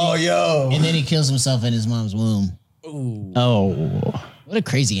 And then he kills himself in his mom's womb. Ooh. Oh. What a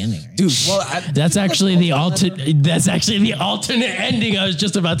crazy ending, right? Dude, well, That's actually the alternate. That's actually the alternate ending. I was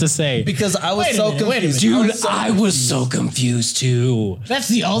just about to say. because I was Wait a so minute, wait a confused. Dude, I was so confused too. That's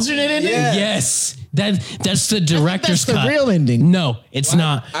the alternate ending? Yeah. Yes, that's the director's That's cut. the real ending. No, it's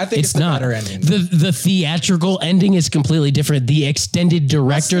not. I think it's the not. better ending. The theatrical ending is completely different. The extended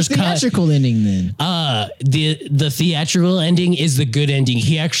director's cut. Theatrical ending then. The theatrical ending is the good ending.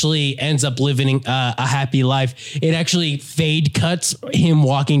 He actually ends up living a happy life. It actually fade cuts him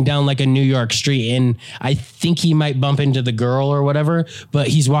walking down like a New York street, and I think he might bump into the girl or whatever. But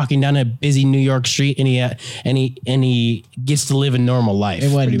he's walking down a busy New York street, and he gets to live a normal life. It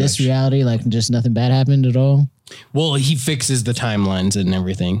wasn't pretty this much. reality, like just nothing bad happened at all. Well, he fixes the timelines and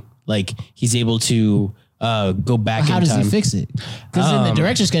everything. Like he's able to go back How in does time. he fix it? Because in the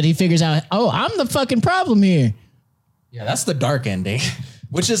director's cut, he figures out, I'm the fucking problem here. Yeah, that's the dark ending,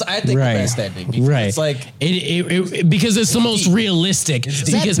 which is, I think, Right. the best ending. Because Right. It's like, because it's the most realistic. Is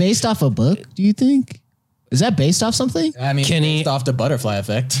Because that based off a book, do you think? Is that based off something? I mean, Kenny- based off the butterfly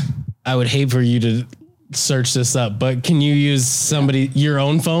effect. I would hate for you to search this up, but can you use your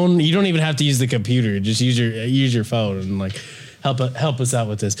own phone? You don't even have to use the computer. Just use your phone and like help us out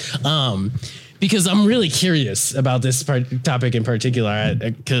with this. Because I'm really curious about this topic in particular.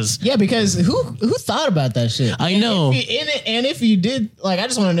 Because Yeah, because who thought about that shit? I know. And if you did, like, I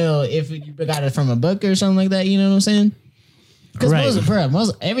just want to know if you got it from a book or something like that. You know what I'm saying? Because Right.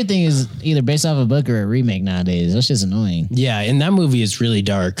 most everything is either based off a book or a remake nowadays. That's just annoying. yeah, and that movie is really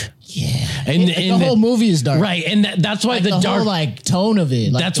dark. Yeah, And the whole movie is dark. right, and that's why Like the dark. whole, like tone of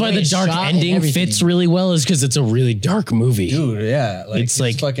it. Like that's the why way the it's dark shot and ending everything. fits really well, is because it's a really dark movie. Dude, yeah. Like, It's his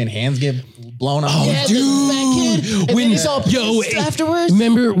like- fucking hands get blown off. Yeah, the fat kid. And When- then he's all yo, pissed afterwards.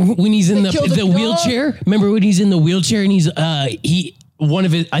 Remember when he's in the killed the dog? wheelchair? Remember when he's in the wheelchair and he's one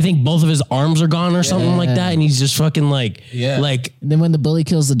of his, I think both of his arms are gone or something like that, and he's just fucking like like And then when the bully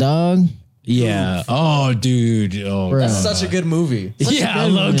kills the dog, yeah. Oh, dude. Oh, Bro. That's such a good movie. yeah.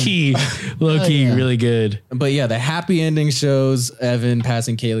 good Low one. key, yeah. really good. But yeah, the happy ending shows Evan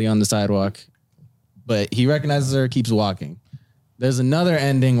passing Kaylee on the sidewalk, but he recognizes her, keeps walking. There's another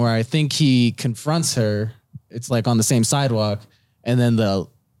ending where I think he confronts her. It's like on the same sidewalk, and then the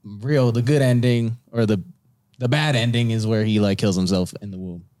good ending or the bad ending is where he like kills himself in the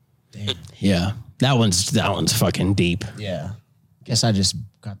womb. Yeah, that one's fucking deep. Yeah. guess I just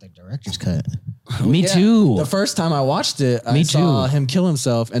got the director's cut. Me Yeah. too. The first time I watched it, I Me saw too. him kill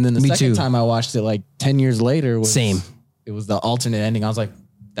himself, and then the Me second too. time I watched it, like 10 years later, was Same. It was the alternate ending. I was like,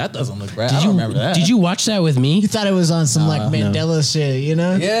 that doesn't look right. I don't remember that. Did you watch that with me? You thought it was on some like Mandela shit, you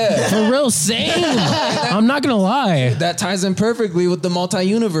know? Yeah. For real, same. I'm not gonna lie. That ties in perfectly with the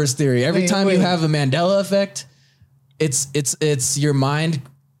multi-universe theory. Every Wait, time wait. you have a Mandela effect, it's your mind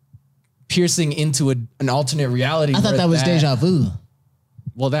piercing into an alternate reality. I thought where that was deja vu.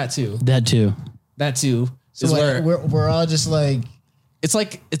 Well, that too. That too. That too. So is like, where we're all just like, it's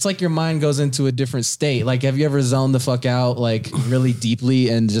like your mind goes into a different state. Like, have you ever zoned the fuck out like really deeply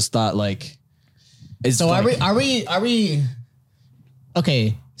and just thought like, it's so like, are we?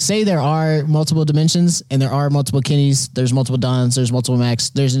 Okay, say there are multiple dimensions and there are multiple Kennys. There's multiple Dons. There's multiple Macks.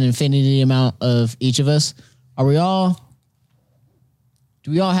 There's an infinity amount of each of us. Are we all?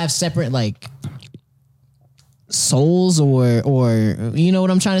 Do we all have separate like souls or you know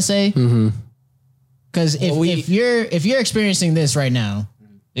what I'm trying to say? Because if you're experiencing this right now,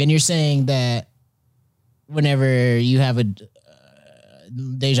 and you're saying that whenever you have a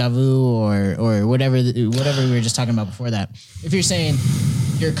deja vu or whatever we were just talking about before that, if you're saying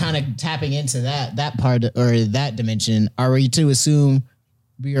you're kind of tapping into that part or that dimension, are we to assume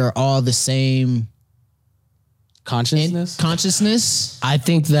we are all the same consciousness? I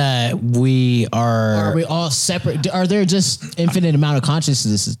think that we Are we all separate? Are there just infinite amount of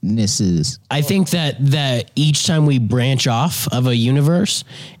consciousnesses? I think that each time we branch off of a universe,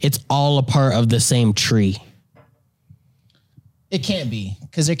 it's all a part of the same tree. It can't be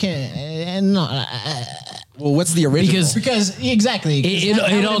because there can't. And no, well, what's the original? because exactly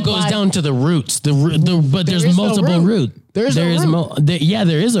It all goes down to the roots. But There there's is no multiple root. root. There is no root.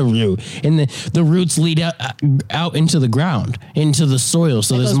 There is a root, and the roots lead out into the ground, into the soil.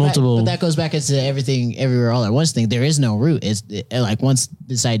 So there's multiple. But that goes back into everything, everywhere, all at once thing. There is no root. It's like once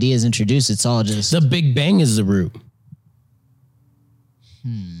this idea is introduced, it's all just The Big Bang is the root.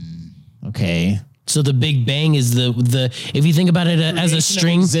 okay. So the Big Bang is the if you think about it as a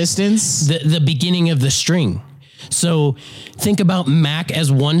string, Existence. the beginning of the string. So think about Mack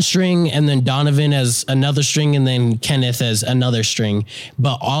as one string and then Donovan as another string and then Kenneth as another string.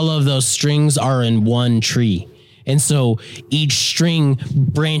 But all of those strings are in one tree. And so each string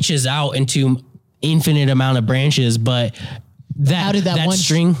branches out into infinite amount of branches, but how did that one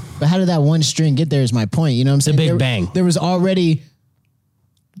string? But how did that one string get there is my point. You know what I'm saying? The Big Bang. There was already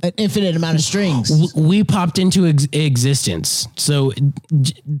an infinite amount of strings. We popped into existence. So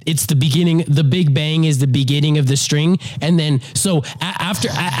it's the beginning. The Big Bang is the beginning of the string. And then, so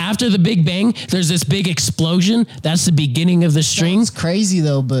after the Big Bang, there's this big explosion. That's the beginning of the string. It's crazy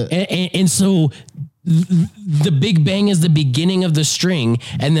though, but. And so the Big Bang is the beginning of the string.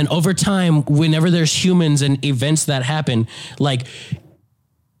 And then over time, whenever there's humans and events that happen, like,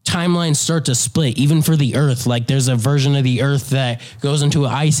 timelines start to split, even for the Earth. Like there's a version of the Earth that goes into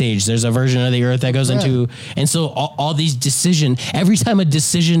an ice age. There's a version of the Earth that goes into, and so all these every time a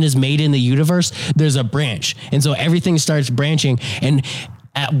decision is made in the universe, there's a branch. And so everything starts branching. And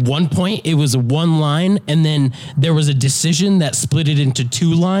at one point it was one line, and then there was a decision that split it into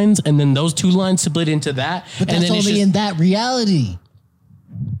two lines, and then those two lines split into that. But and that's then only in that reality.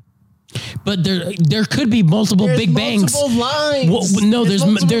 But there could be multiple Big Bangs. Multiple lines. Well, no,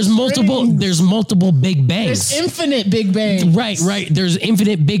 there's multiple Big Bangs. There's infinite Big Bangs. Right. There's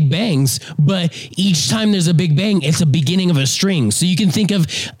infinite Big Bangs, but each time there's a Big Bang, it's a beginning of a string. So you can think of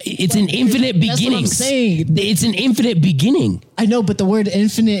it's an infinite beginning. That's what I'm saying. It's an infinite beginning. I know, but the word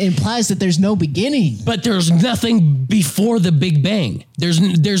infinite implies that there's no beginning. But there's nothing before the Big Bang. There's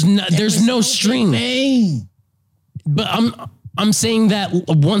no string. Big Bang. But I'm saying that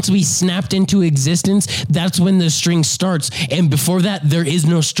once we snapped into existence, that's when the string starts. And before that, there is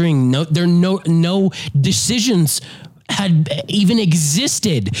no string. No decisions had even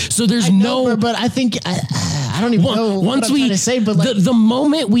existed. So there's but I think I don't even know what I'm trying to say. But like, the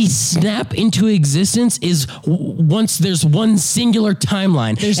moment we snap into existence is once there's one singular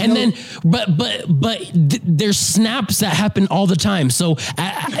timeline, there's snaps that happen all the time. So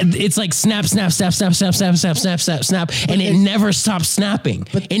it's like snap, and it never stops snapping.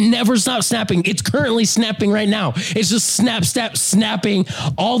 It never stops snapping. It's currently snapping right now. It's just snapping.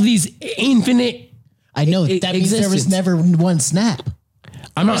 All these infinite. I know that means there was never one snap.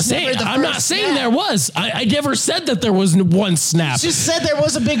 I'm not saying there was. I never said that there was one snap. You just said there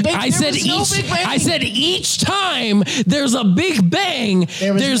was a Big Bang. I said each time there's a Big Bang.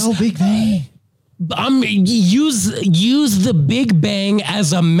 There's no Big Bang. Use the Big Bang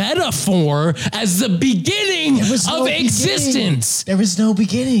as a metaphor, as the beginning of existence. There was no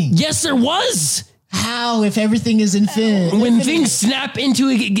beginning. Yes, there was. How, if everything is infinite? When things snap into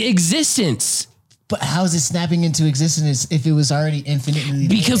existence. But how is it snapping into existence if it was already infinitely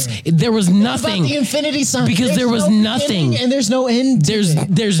because there? There was nothing. About the infinity sign. Because there was nothing, and there's no end.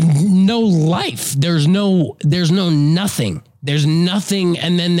 There's no life. There's no nothing. There's nothing,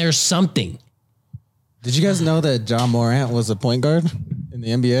 and then there's something. Did you guys know that John Morant was a point guard in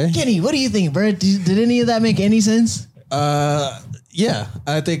the NBA? Kenny, what do you think, bro? Did any of that make any sense? Yeah,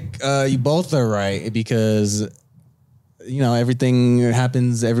 I think you both are right because everything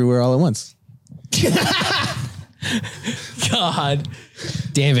happens everywhere all at once. God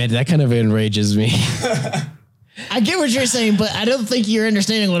damn it, that kind of enrages me. I get what you're saying, but I don't think you're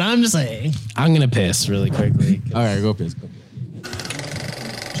understanding what I'm saying. I'm gonna piss really quickly. All right, go piss.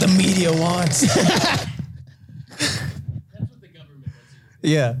 The media wants. That's what the government wants.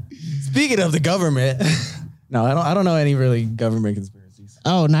 Yeah. Speaking of the government, no, I don't know any really government conspiracies.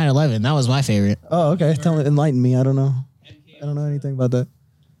 Oh, 9/11, that was my favorite. Oh, okay. Enlighten me. I don't know anything about that.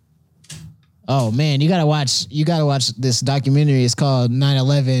 Oh man, you gotta watch this documentary. It's called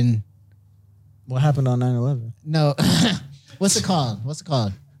 9/11. What happened on 9/11? No, what's it called?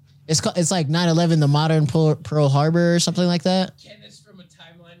 It's like 9/11, the modern Pearl Harbor or something like that. Kenneth's from a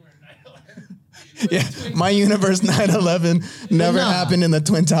timeline where 9/11. Yeah, my universe 9/11 never happened in the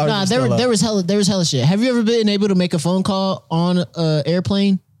Twin Towers. Nah, there was hella shit. Have you ever been able to make a phone call on an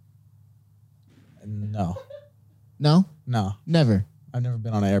airplane? No. No? No. Never. I've never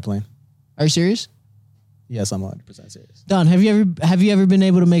been on an airplane. Are you serious? Yes, I'm 100% serious. Don, have you ever been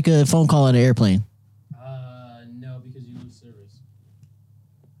able to make a phone call on an airplane? No, because you lose service.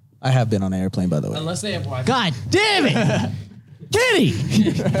 I have been on an airplane, by the way. Unless they have Wi-Fi. God damn it! Kenny!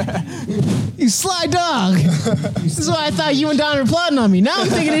 You sly dog. This is why I thought you and Don were plotting on me. Now I'm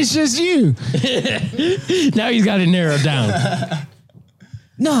thinking it's just you. Now he's got it narrowed down.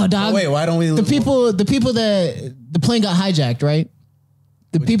 No, dog. Oh, wait, why don't we... The people that... The plane got hijacked, right?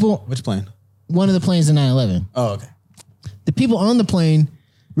 Which plane? One of the planes in 9/11. Oh, okay. The people on the plane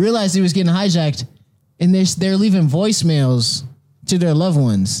realized it was getting hijacked, and they're leaving voicemails to their loved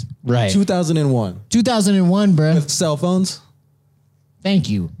ones. Right. 2001. 2001, bro. With cell phones? Thank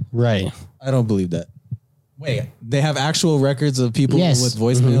you. Right. I don't believe that. Wait, they have actual records of people Yes. with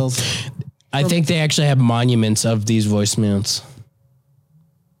voicemails? I think they actually have monuments of these voicemails.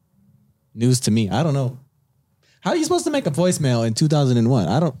 News to me. I don't know. How are you supposed to make a voicemail in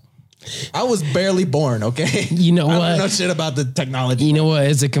 2001? I was barely born, okay? You know I what? don't know shit about the technology. You know what?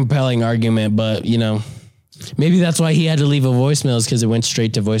 It's a compelling argument, but maybe that's why he had to leave a voicemail is because it went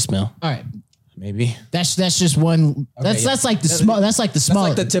straight to voicemail. All right. Maybe. That's just one. That's like the small. That's like the small.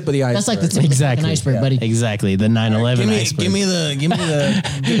 That's like the tip of the iceberg. That's like the tip of the fucking iceberg, buddy. Exactly. The 9/11 iceberg. Give me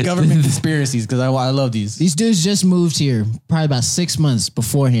the government conspiracies because I love these. These dudes just moved here probably about 6 months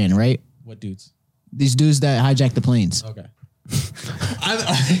beforehand, right? What dudes? These dudes that hijacked the planes. Okay.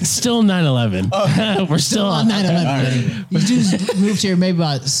 Still 9/11. We're still On 9/11. These dudes moved here maybe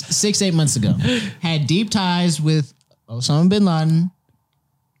about 6-8 months ago. Had deep ties with Osama bin Laden.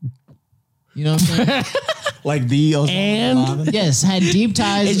 You know what I'm saying? Like the And Yes, had deep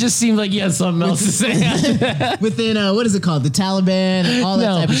ties. it just seemed like you had something else to say. within what is it called? The Taliban, all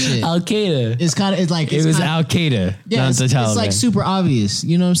that type of shit. Al Qaeda. It's kind of It was Al Qaeda, Yeah, not it's, the Taliban. it's like super obvious.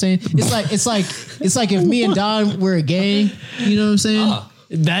 You know what I'm saying? It's like if me and Don were a gang. You know what I'm saying?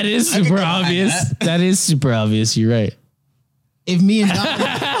 That is super obvious. That is super obvious. You're right. If me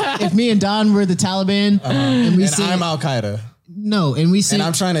and Don were the Taliban, and we And sent I'm Al Qaeda. no, and we sent And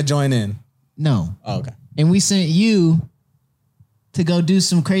I'm trying to join in. no, Oh, okay. and we sent you to go do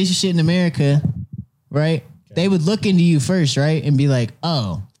some crazy shit in America, right? They would look into you first, right, and be like,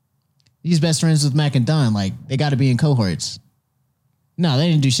 "Oh, he's best friends with Mack and Don. Like they got to be in cohorts." No, they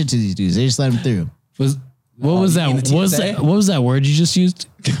didn't do shit to these dudes. They just let them through. What was that? you mean the TSA? What was that word you just used?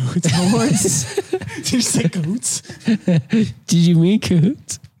 Cohorts, Did you say cahoots? Did you mean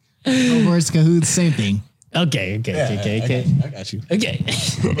cahoots? cohorts, cahoots, same thing. Okay. I got you. Okay.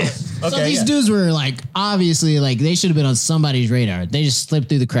 So these dudes were like, obviously, like they should have been on somebody's radar. They just slipped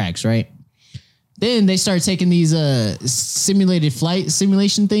through the cracks, right? Then they started taking these simulated flight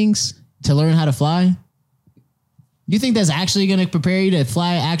simulation things to learn how to fly. You think that's actually going to prepare you to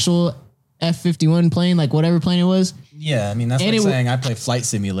fly actual F-51 plane, like whatever plane it was? Yeah, I mean, that's And like it w- saying I play Flight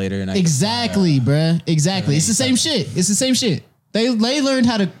Simulator. And Exactly, bruh. Exactly. It's the same shit. It's the same shit. They learned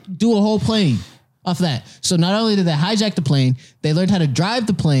how to do a whole plane off that. So not only did they hijack the plane, they learned how to drive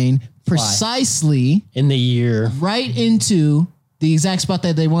the plane precisely In the year. right into the exact spot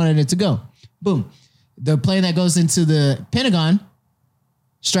that they wanted it to go. Boom. The plane that goes into the Pentagon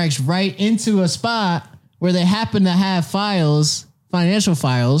strikes right into a spot where they happen to have financial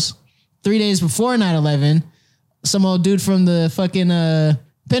files. 3 days before 9/11, some old dude from the fucking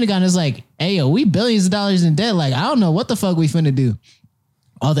Pentagon is like, "Hey, yo, we billions of dollars in debt. Like, I don't know what the fuck we finna do."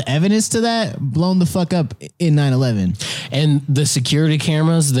 All the evidence to that blown the fuck up in 9/11. And the security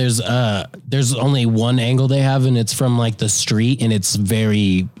cameras, there's only one angle they have, and it's from like the street, and it's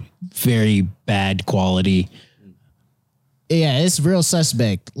very, very bad quality. Yeah, it's real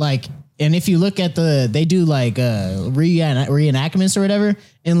suspect. Like, and if you look at they do like reenactments or whatever,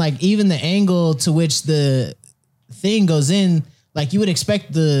 and like even the angle to which the thing goes in, like you would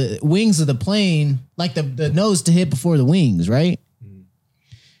expect the wings of the plane, like the nose to hit before the wings, right?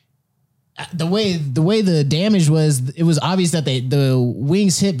 The way the damage was, it was obvious that the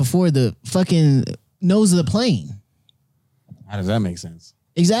wings hit before the fucking nose of the plane. How does that make sense?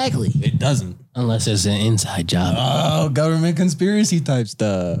 Exactly. It doesn't. Unless it's an inside job. Oh, government conspiracy type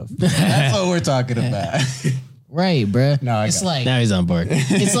stuff. That's what we're talking about. Right, bruh. No, I it's got it. like Now he's on board.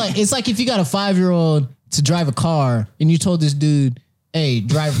 it's like if you got a 5-year-old to drive a car and you told this dude, "Hey,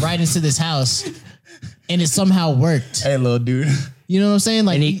 drive right into this house," and it somehow worked. Hey, little dude. You know what I'm saying?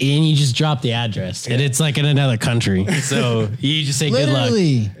 Like And you just drop the address, and it's like in another country. So you just say good luck,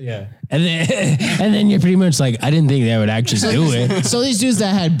 literally. Yeah. and then you're pretty much like, I didn't think they would actually do it. So these dudes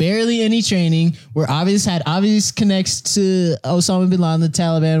that had barely any training had obvious connects to Osama bin Laden, the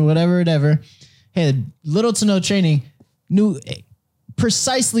Taliban, whatever, had little to no training, knew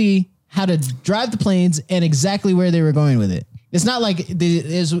precisely how to drive the planes and exactly where they were going with it. It's not like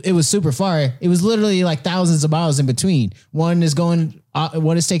it was super far. It was literally like thousands of miles in between. One is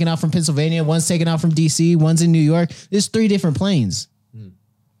taking off from Pennsylvania. One's taking off from DC. One's in New York. There's 3 different planes.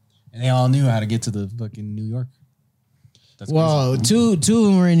 And they all knew how to get to the fucking New York. That's Well, two of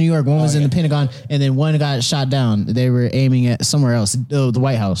them were in New York. One was in the Pentagon, and then one got shot down. They were aiming at somewhere else, the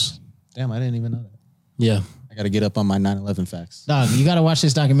White House. Damn, I didn't even know that. Yeah. I got to get up on my 9/11 facts. Dog, you got to watch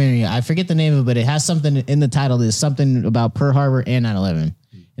this documentary. I forget the name of it, but it has something in the title. There's something about Pearl Harbor and 9/11.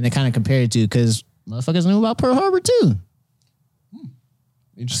 And they kind of compare it to, because motherfuckers knew about Pearl Harbor too.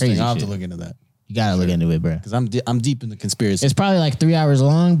 Interesting. Crazy I'll have shit. to look into that. You gotta look into it, bro. Because I'm deep in the conspiracy. It's probably like 3 hours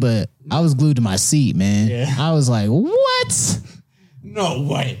long, but I was glued to my seat, man. Yeah. I was like, what? No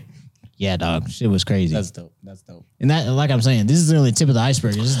way. Yeah, dog. Shit was crazy. That's dope. And that, like I'm saying, this is only the tip of the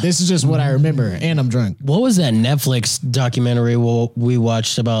iceberg. This is just what I remember, and I'm drunk. What was that Netflix documentary we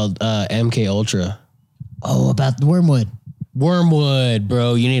watched about MK Ultra? Oh, about the Wormwood. Wormwood,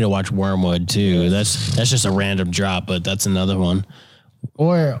 bro. You need to watch Wormwood too. That's just a random drop, but that's another one.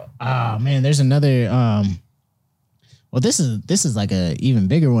 Or man, there's another well, this is like a even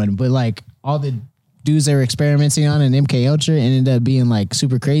bigger one, but like all the dudes they were experimenting on in MK Ultra ended up being like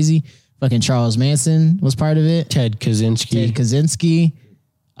super crazy. Fucking Charles Manson was part of it. Ted Kaczynski.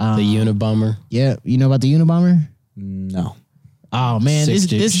 The Unabomber. Yeah, you know about the Unabomber? No. Oh man, this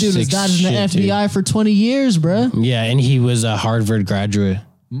dude was dodging the FBI for 20 years, bro. Yeah, and he was a Harvard graduate.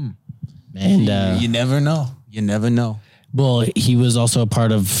 Man, And You never know. You never know. well, he was also a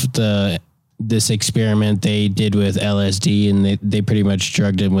part of this experiment they did with LSD, and they pretty much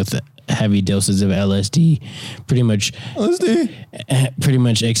drugged him with heavy doses of LSD, pretty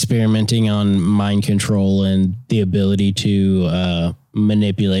much experimenting on mind control and the ability to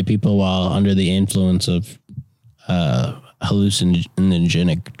manipulate people while under the influence of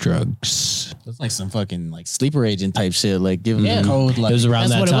hallucinogenic drugs. That's like some fucking like sleeper agent type shit. Like giving them code. Like It was around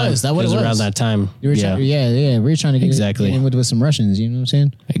That's that what it time. was. That what it was it was. around that time. you were Yeah, we were trying to get Exactly. in with some Russians. You know what I'm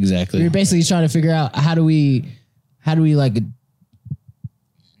saying? exactly. We were basically trying to figure out how do we like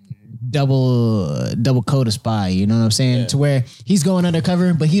double code a spy. You know what I'm saying? To where he's going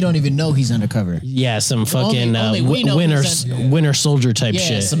undercover, but he don't even know he's undercover. Yeah, some fucking only we know winter soldier type Yeah,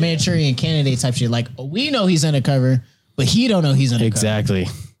 shit. some Manchurian candidate type shit. Like we know he's undercover, but he don't know he's undercover. Exactly.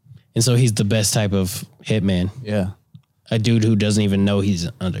 And so he's the best type of hitman. yeah. A dude who doesn't even know he's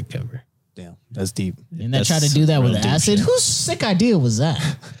undercover. Damn. That's deep. And they That's tried to do that with real deep acid. shit. Whose sick idea was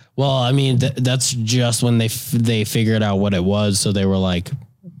that? Well, I mean, that's just when they figured out what it was. So they were like,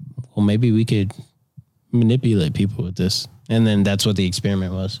 well, maybe we could manipulate people with this. And then that's what the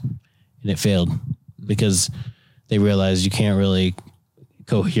experiment was. And it failed because they realized you can't really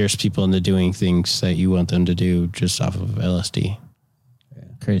coerce people into doing things that you want them to do just off of LSD.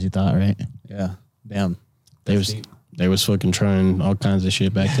 Crazy thought, right? Yeah. Damn. They was fucking trying all kinds of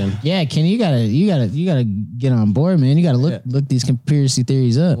shit back then. Yeah, Ken, you gotta get on board, man. You gotta look these conspiracy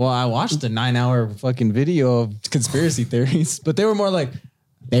theories up. Well, I watched the 9-hour fucking video of conspiracy theories, but they were more like,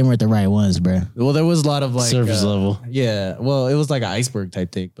 They weren't the right ones, bro. well, there was a lot of like Surface level. Yeah. Well, it was like an iceberg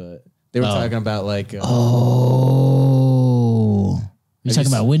type thing, but they were talking about like, Oh, you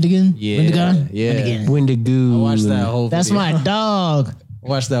talking about Windigan? yeah, Windigan? yeah. Windigan. Wendigo. I watched that whole. That's video. my dog.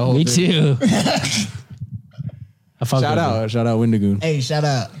 Watched that whole. Me video. too. I fuck Shout with out Windigoon. Hey, shout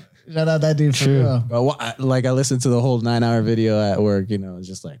out that dude for real. But like I listened to the whole 9-hour video at work. You know, it's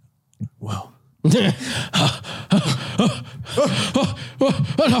just like, whoa. What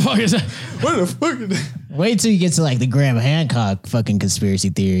the fuck is that? What the fuck is that? Wait till you get to like the Graham Hancock fucking conspiracy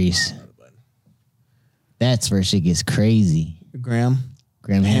theories. That's where shit gets crazy. Graham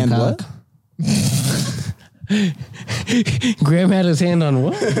Graham hand Hancock. what? Graham had his hand on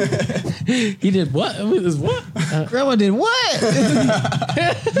what? He did what? With his what? Grandma did what?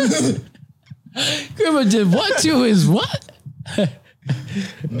 Grandma did what to his what?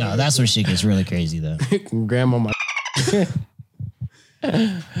 No, that's where shit gets really crazy though. Grandma, my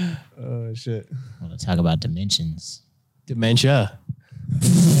Oh shit. I want to talk about dimensions. dementia.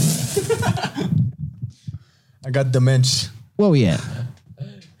 I got dementia. Where we at?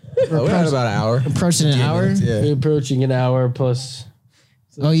 We had about an hour. Approaching an hour? Yeah. We're approaching an hour plus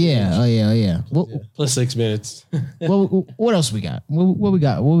Oh yeah. plus 6 minutes What else we got? What we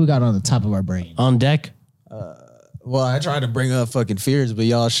got? What we got on the top of our brain? on deck. Well, I tried to bring up fucking fears, but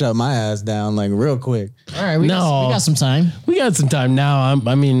y'all shut my ass down like real quick. All right, we got some time. We got some time now.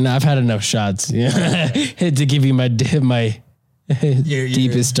 I've had enough shots. Yeah, to give you my deepest,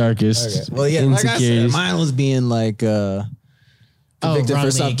 darkest Well, yeah, like I said, insecurities. mine was being like convicted for wrongly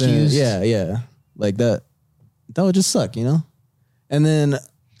something. accused? Yeah. Like that. That would just suck, you know? And then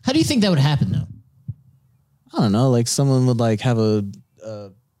How do you think that would happen though? I don't know, like someone would like have a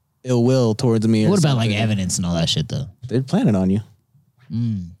ill will towards me. What or about like something. evidence and all that shit though? They're planning on you.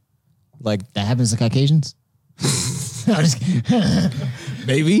 Like That happens to Caucasians? I'm just kidding.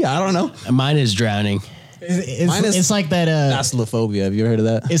 maybe, I don't know. Mine is drowning. Mine is- It's like that. Thalassophobia. Have you ever heard of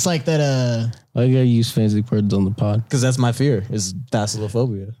that? It's like that. I gotta use fancy words on the pod. Because that's my fear. Is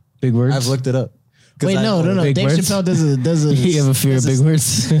thalassophobia. Big words. I've looked it up. 'Cause Wait, no. big Dave words? Chappelle does a. You have a fear of big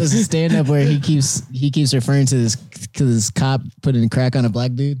words. Does a stand up where he keeps referring to this cop putting crack on a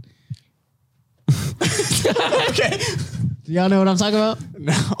black dude. Do y'all know what I'm talking about?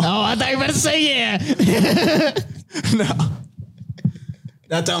 No. Oh, I thought you were about to say yeah. No.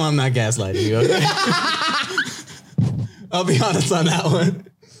 That time I'm not gaslighting you. Okay? I'll be honest on that one.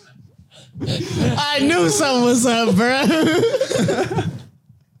 I knew something was up, bro.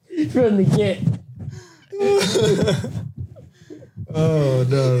 From the get. Oh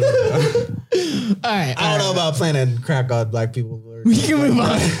no. All right. I don't know about planting crack on black people. We can move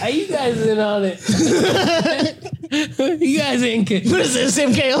on. Are you guys in on it? You guys ain't. What is this,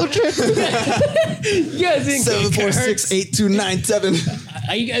 MK Ultra? You guys ain't. 7468297.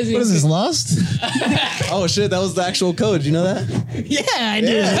 Are you guys in? What is this, Lost? Oh shit, that was the actual code. You know that? Yeah, I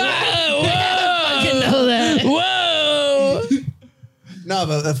did. I didn't know that. Whoa! No,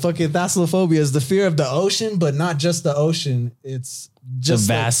 but fucking thalassophobia is the fear of the ocean, but not just the ocean. It's The just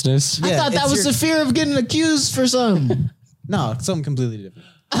like- vastness. I thought that it's was the fear of getting accused for something. no, something completely different.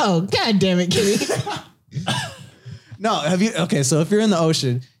 Oh, god damn it, Kimmy. No, have you? Okay, so if you're in the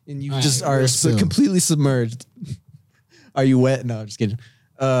ocean and you just are completely submerged, are you wet? No, I'm just kidding.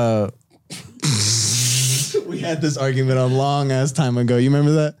 We had this argument a long ass time ago. You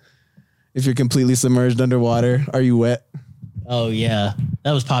remember that? If you're completely submerged underwater, are you wet? Oh yeah,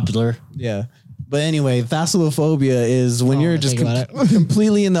 that was popular. Yeah. But anyway, thalassophobia is when you're just think about it.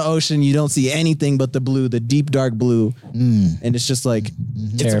 completely in the ocean, you don't see anything but the blue, the deep dark blue. And it's just like,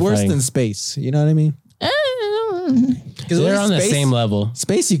 it's worse Terrifying. than space. You know what I mean? Because They're on the same level.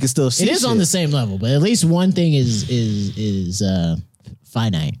 Space, you can still see It is on the same level, but at least one thing is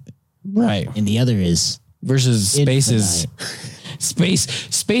finite, Right. and the other is Versus space is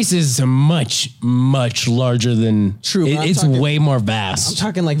space is much larger than True, but I'm it's talking- way more I'm vast.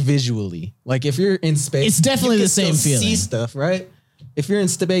 talking like visually. Like if you're in space, It's definitely you can the same still feeling. See stuff, right? If you're in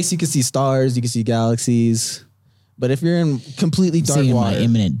space, you can see stars, you can see galaxies. But if you're in completely dark seeing water, my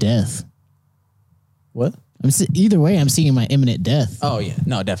imminent death. what? Either way, I'm seeing my imminent death. Oh yeah,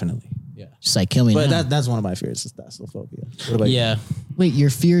 no, definitely, yeah. Just like kill me But now. that's one of my fears is thalassophobia. What about you? Yeah. Wait, your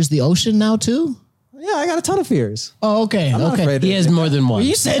fear is the ocean now too? Yeah, I got a ton of fears. Oh, okay. I'm not okay. afraid He of has it. more than one. Well,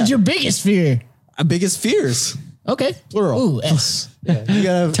 you said your biggest fear. Biggest fears. Okay. Plural. Ooh, S. Yeah, you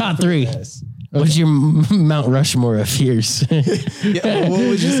gotta Top 3. Yes. What's your Mount Rushmore of fears? Yeah, what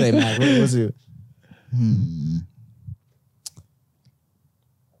would you say, Mac? What was it?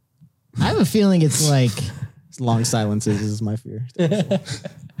 I have a feeling it's like. Long silences is my fear. I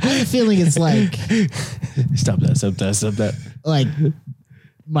have a feeling it's like Stop that. like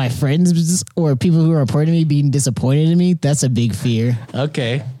my friends or people who are reporting me being disappointed in me. That's a big fear.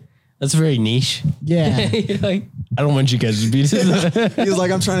 Okay. That's very niche. Yeah. You're like, I don't want you guys to be. He was like,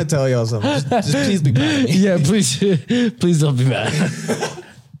 I'm trying to tell y'all something. Just please be proud of me. Yeah, please don't be mad.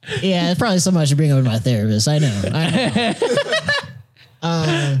 Yeah, it's probably something I should bring up with my therapist. I know.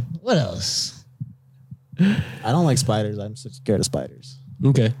 What else? I don't like spiders. I'm so scared of spiders.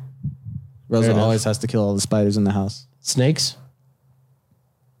 Okay. Rosa enough. always has to kill all the spiders in the house. Snakes?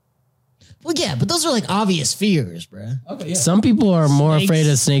 Well, yeah, but those are like obvious fears, bro. Some people are more Snakes. afraid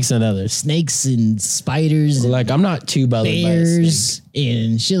of snakes than others. Snakes and spiders and Like I'm not too bothered by a snake. bears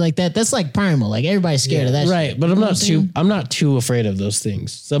and shit like that. That's like primal. Like everybody's scared of that. Right, shit. but You I'm know not what saying? I'm not too afraid of those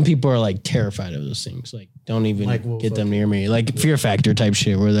things. Some people are like terrified of those things. Like don't even Like, what get them near me. Like fear factor type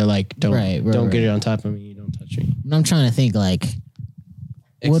shit where they're like don't Right, get right. it on top of me, don't touch me. And I'm trying to think like,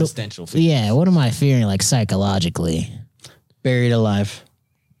 Existential fear. yeah, what am I fearing like psychologically? Buried alive.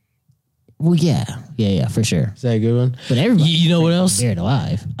 Well, yeah, for sure. Is that a good one? But everybody, You know what else? buried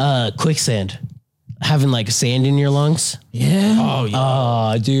alive. Quicksand. Having like sand in your lungs. Yeah. Oh,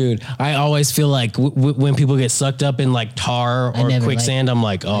 yeah. Oh, dude. I always feel like when people get sucked up in like tar or never quicksand, I'm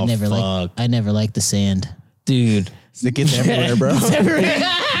like, oh, I never liked the sand. dude. It gets everywhere, bro.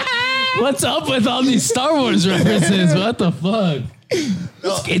 What's up with all these Star Wars references? What the fuck?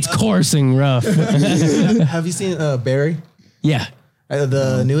 It's coursing rough. Have you seen Barry? Yeah.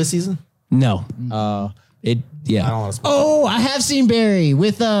 The newest season? No. I Yeah. don't want to spoil Oh, I have seen Barry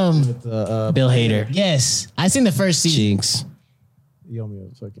with Bill Hader. Yes, I seen the first season. Jinx. You owe me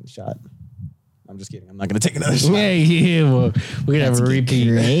a fucking shot. I'm just kidding. I'm not going to take another shot. Yeah. Well, we're gonna have a repeat.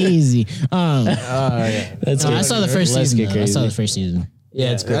 Crazy. That's I saw the first Let's season. get though. I crazy. saw the first season.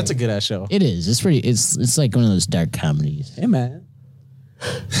 Yeah, it's great. That's a good ass show. It is. It's pretty. It's like one of those dark comedies. Hey, man.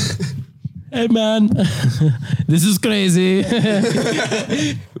 Hey man, this is crazy. He's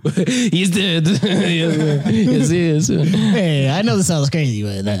dead. Yes, he is. Hey, I know this sounds crazy,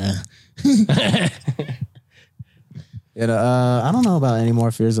 but I don't know about any more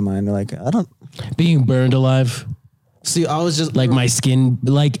fears of mine. Like, I don't Being burned alive, see. I was just like my skin,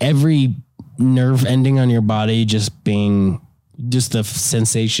 like every nerve ending on your body, just the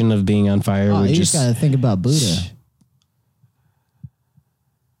sensation of being on fire. oh, would you just just gotta think about Buddha.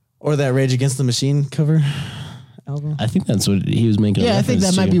 Or that Rage Against the Machine cover album. I think that's what he was making. Yeah, I think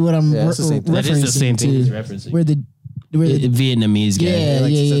that might be what I'm it's the same thing. That is the same thing he's to. referencing. Where the Vietnamese guy. Yeah.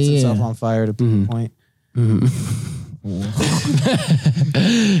 He like sets himself on fire to prove a point. I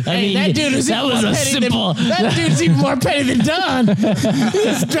mean, that dude is that was a simple. That dude's even more petty than Don.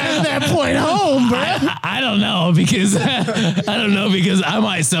 He's driving that point home, bro. I don't know because I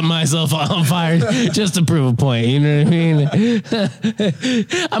might set myself on fire just to prove a point. You know what I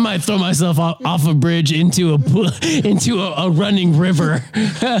mean? I might throw myself off a bridge into a running river,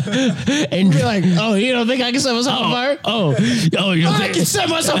 and You're like, oh, you don't think I can set myself on fire? you don't I think can set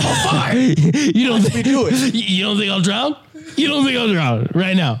myself on fire. you don't think you don't think I'll drown? You don't think I'll drown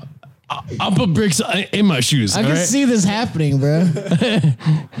right now? I'll put bricks in my shoes. I can see this happening, bro.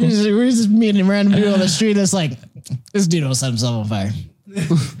 We're just meeting random people on the street that's like, this dude don't set himself on fire.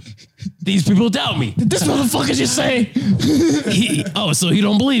 These people doubt me. This motherfucker just say. So he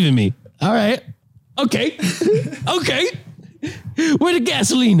don't believe in me. All right. Okay. Where the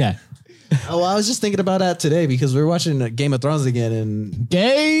gasoline at? Oh, well, I was just thinking about that today because we were watching Game of Thrones again, and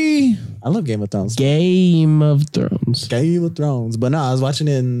Gay. I love Game of Thrones. Game of Thrones. Game of Thrones, but no, I was watching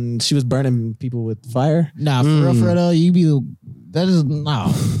it, and she was burning people with fire. Nah, for real, though, you be that is no.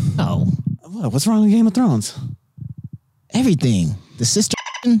 What? What's wrong with Game of Thrones? Everything. The sister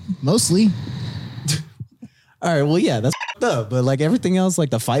mostly. All right, well, yeah, that's up, but like everything else, like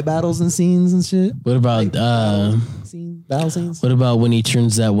the fight battles and scenes and shit. What about Battle scenes? what about when he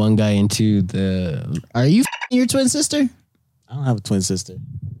turns that one guy into the? Are you your twin sister? I don't have a twin sister.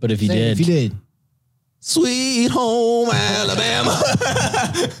 But if you did, If you did. Sweet home Alabama.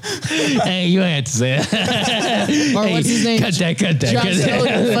 hey, you ain't have to say it. Or what's his name? Cut that. John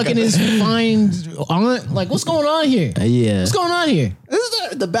Snow fucking his fine aunt. Like, what's going on here? Yeah. What's going on here?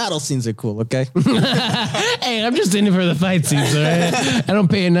 The battle scenes are cool, okay? Hey, I'm just in it for the fight scenes, all right? I don't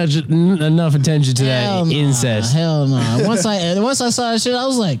pay enough attention to Hell that nah, incest. Hell no. Once I saw that shit, I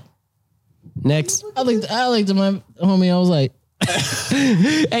was like, Next. I looked at my homie. I was like,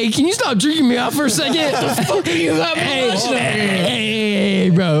 Hey, can you stop jerking me off for a second? The fuck are you got me watching over here? Hey,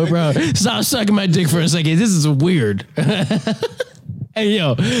 bro. Stop sucking my dick for a second. This is weird. Hey,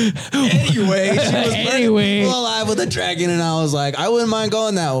 yo. Anyway, she was Anyway. still alive with a dragon, and I was like, I wouldn't mind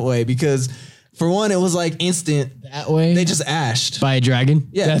going that way because, for one, it was like instant. that way. They just ashed. By a dragon?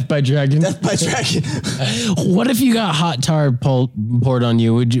 Yeah. Death by dragon? Death by dragon. What if you got hot tar poured on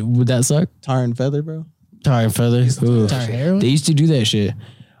you? Would that suck? Tar and feather, bro. Tar and feather? Ooh. Tar heroin? They used to do that shit.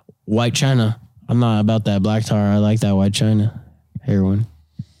 White China. I'm not about that black tar. I like that white China. Heroin.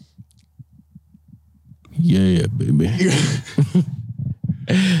 Yeah, baby.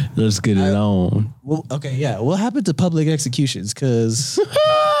 Let's get it on. Well, okay, yeah. What happened to public executions? Because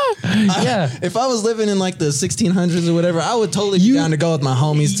if I was living in like the 1600s or whatever, I would totally be down to go with my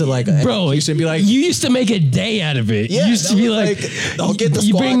homies to like a Bro, execution and be like, you used to make a day out of it. Yeah, you used to that be was like, I'll get the you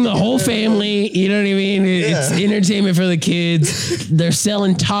squad bring the whole together. family. You know what I mean? It's entertainment for the kids. They're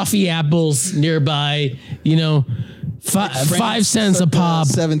selling toffee apples nearby. You know, 5 cents a pop.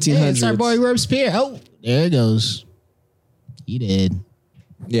 1700s. Hey, it's our boy Robespierre. Oh, there it goes. He did.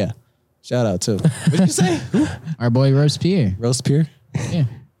 Yeah. Shout out to. What did you say? Our boy Robespierre. Roast Pier? Yeah.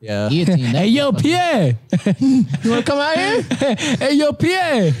 Yeah. Guillotine. Hey, yo, Pierre. You want to come out here? Hey, yo,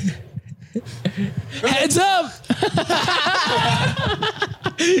 Pierre. Heads up.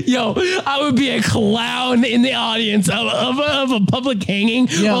 Yo, I would be a clown in the audience of a public hanging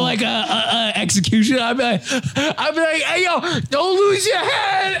Yo. or like a execution. I'd be like, hey, yo, don't lose your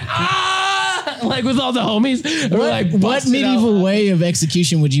head. Ah! Like with all the homies. We're like, What busting medieval out. way of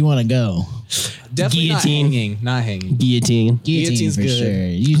execution would you want to go? Definitely Guillotine. Not hanging. Guillotine. Guillotine Guillotine's for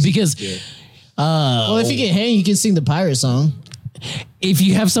good. sure. Because Well, if you get hanged, you can sing the pirate song. if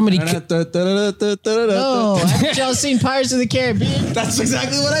you have somebody... Oh, haven't y'all seen Pirates of the Caribbean? That's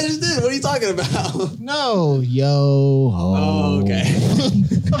exactly what I just did. What are you talking about? No, yo ho. Oh, okay.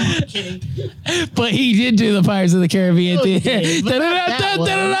 But he did do the Pirates of the Caribbean thing. Okay, but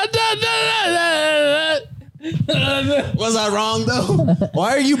not that Was I wrong though?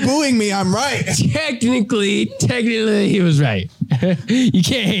 Why are you booing me? I'm right. Technically, he was right. You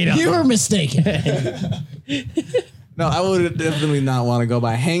can't hate on him. You were mistaken. No, I would definitely not want to go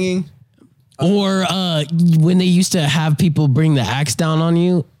by hanging. Or when they used to have people bring the axe down on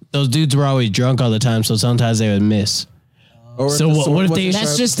you, those dudes were always drunk all the time, so sometimes they would miss. Or So the what sword if wasn't they- sharp.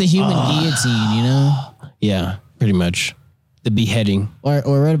 That's just the human guillotine, you know? Yeah, pretty much. The beheading. Or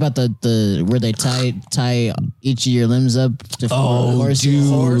what about the where they tie each of your limbs up to Oh, horses?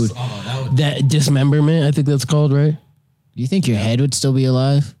 dude. That dismemberment, I think that's called, right? Do you think your head would still be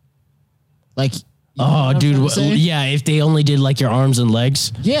alive? Like Oh, dude. what I'm saying? Yeah, if they only did like your arms and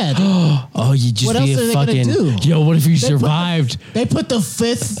legs. Yeah. Oh, you just What be else are a they gonna fucking. do? Yo, what if you They put the- survived? They put the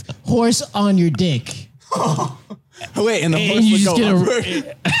 5th horse on your dick. Wait, and the And horse you would just go get a- upward.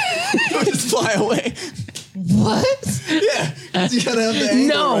 It would just fly away. What? Yeah, 'cause you gotta have the angle,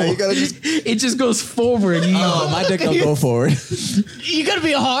 No, right? You gotta just. it just goes forward. Oh, my dick don't go forward. You gonna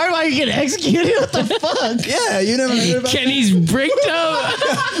be hard while you get executed? What the fuck? Yeah, you never heard about Kenny's bricked up.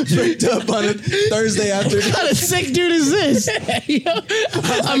 picked up on a Thursday after. What kind of sick dude is this?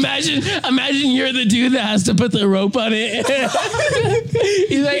 Imagine you're the dude that has to put the rope on it.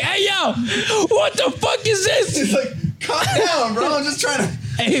 He's like, hey yo, what the fuck is this? He's like, calm down, bro. I'm just trying to.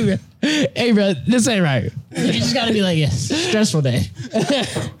 Hey bro, this ain't right. You just gotta be like, yes, stressful day.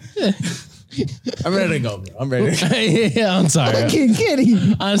 I'm ready to go, bro. I'm ready. Yeah, I'm sorry. Fucking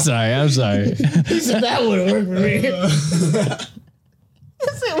Kenny. I'm sorry. He said that wouldn't work for me.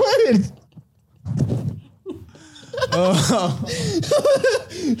 Yes, it would.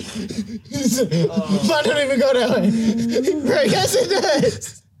 Mine don't even go that way. Bro, yes, it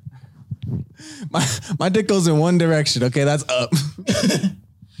does. My dick goes in one direction. Okay, that's up.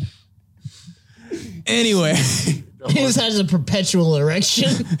 Anyway, He just has a perpetual erection.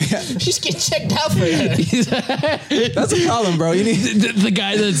 Just get checked out for that. that's a problem, bro. You need. The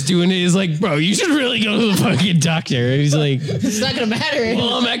guy that's doing it is like, bro, you should really go to the fucking doctor. And he's like, It's not gonna matter.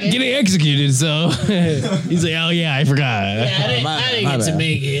 well, I'm getting executed, so he's like, oh yeah, I forgot. I didn't my get to bad.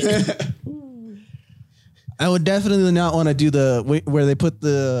 make it. I would definitely not want to do the where they put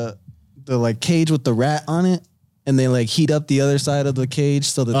the like cage with the rat on it, and they like heat up the other side of the cage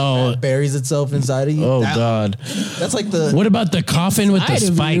so that the rat buries itself inside of you. Oh god. That's like the What about the coffin with the Side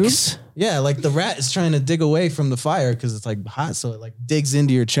of spikes? yeah, like the rat is trying to dig away from the fire because it's like hot, so it like digs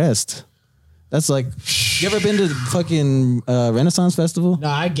into your chest. That's like, you ever been to the fucking Renaissance Festival? No,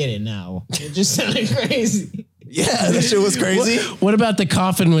 I get it now. It just sounded crazy. Yeah, that shit was crazy. What about the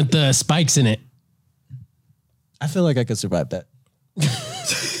coffin with the spikes in it? I feel like I could survive that.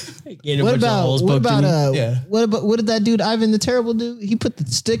 What about Yeah. what did that dude Ivan the Terrible do? He put the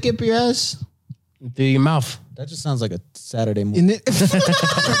stick up your ass through your mouth? That just sounds like a Saturday movie. in it.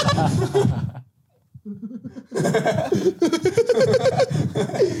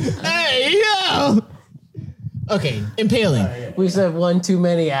 Hey yo. Okay, impaling. We said one too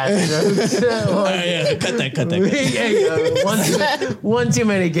many ass jokes. Cut that. one too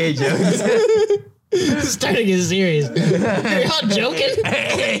many gay jokes. It's starting to get serious. You're all joking.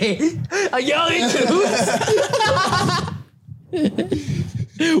 Hey, are y'all into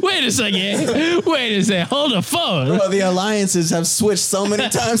Wait a second. Hold the phone. Bro, the alliances have switched so many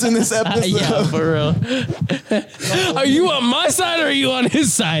times in this episode. Yeah, for real. Are you on my side or are you on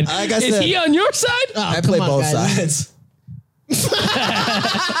his side? Like I Is said- he on your side? I play come on, both guys.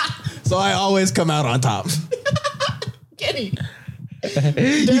 sides. So I always come out on top. Kenny,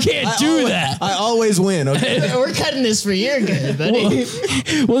 You can't do that. I always win, okay? we're cutting this for your good, buddy.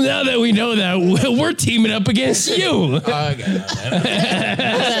 Well, now that we know that, we're teaming up against you.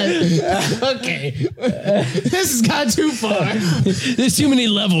 Okay. This has gone too far. There's too many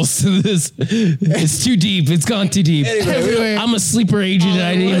levels to this. It's too deep. It's gone too deep. Everywhere. I'm a sleeper agent and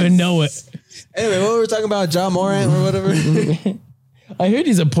I didn't even know it. Anyway, what were we talking about? John Morant or whatever? I heard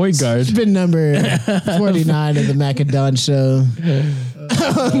he's a point guard. It's been number 49 of the Mack and Don show.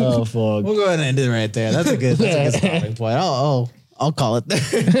 Oh, fuck. We'll go ahead and end it right there. That's a good stopping point. I'll call it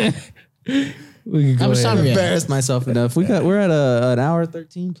there. We could go How much ahead. time are we at? Embarrassed myself enough. We're at an hour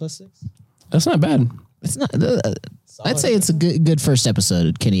 13 plus 6. That's not bad. It's not. I'd say it's a good first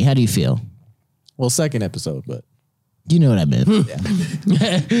episode, Kenny. How do you feel? Well, second episode, but You know what I meant.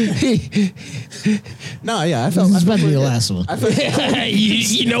 no, yeah, I This felt is about to be the last one.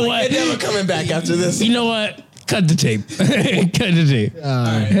 you know what? never coming back after this. You know what? Cut the tape. Cut the tape.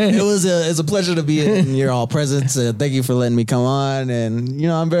 It's a pleasure to be in your all presence. Thank you for letting me come on, and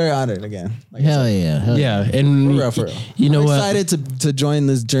I'm very honored again. Like, Hell yeah. Hell yeah. Yeah, and for real. you know I'm what? excited to join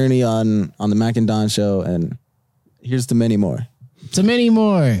this journey on the Mack and Don show, and here's to many more. So many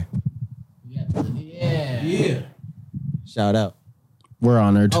more. Yeah. Shout out. We're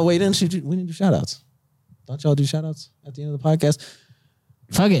honored. Oh wait, we didn't do shout outs. Don't y'all do shout outs at the end of the podcast?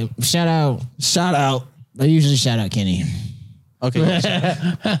 Fuck it. Shout out. Shout out. I usually shout out Kenny. Okay.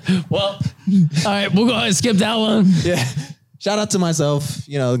 Well, all right, we'll go ahead and skip that one. Yeah. Shout out to myself,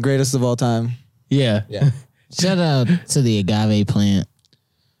 the greatest of all time. Yeah. Yeah. Shout out to the agave plant.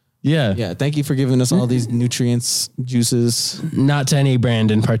 Yeah. Yeah. Thank you for giving us all these nutrients, juices. Not to any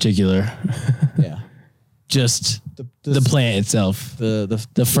brand in particular. Yeah. Just the plant itself.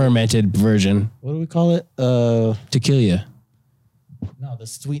 The Fermented version. what do we call it? To kill you. No, the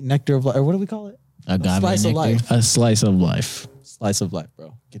sweet nectar of life. Or what do we call it? Agave Slice of nectar. life. A slice of life. Slice of life,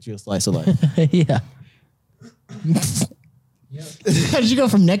 bro. Get you a slice of life. Yeah. How did you go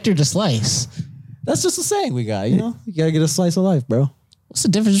from nectar to slice? That's just a saying we got, you know? You gotta get a slice of life, bro. What's the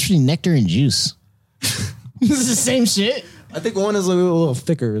difference between nectar and juice? This is the same shit. I think one is a little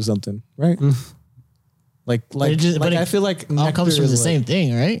thicker or something, right? Like I feel like All nectar comes from is the like- same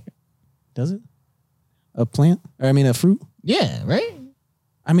thing, right? Does it? A plant? Or I mean a fruit? Yeah, right?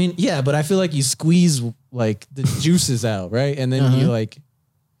 I mean, yeah, but I feel like you squeeze like the juices out, right? And then you like,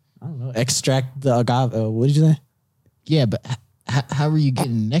 I don't know, extract the agave. What did you say? Yeah, but how are you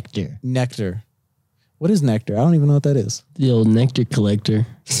getting nectar? Nectar. What is nectar? I don't even know what that is. The old nectar collector.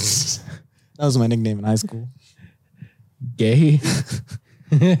 That was my nickname in high school. Gay.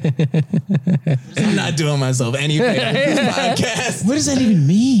 I'm not doing myself any favor on this podcast. What does that even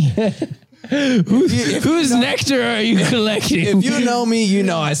mean? Whose nectar are you collecting? If you know me, you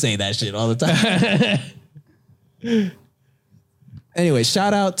know I say that shit all the time. Anyway,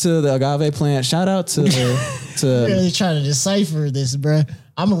 shout out to the agave plant. Shout out to I'm really trying to decipher this, bro.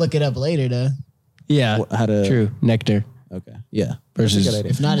 I'm gonna look it up later, though. Yeah. how to True. Nectar. Okay, yeah. Versus- That's a good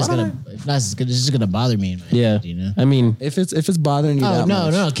idea. If not, it's just gonna bother me. In my Yeah. head, you know. I mean, If it's bothering you, Oh that no,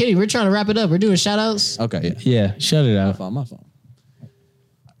 much. no, Kitty, we're trying to wrap it up. We're doing shout outs. Okay, yeah. yeah. Shut it out. My phone.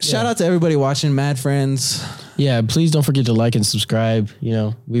 Shout out to everybody watching, Mad Friends. Yeah. Please don't forget to like and subscribe. You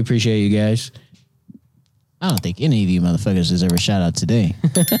know, we appreciate you guys. I don't think any of you motherfuckers has ever shout out today.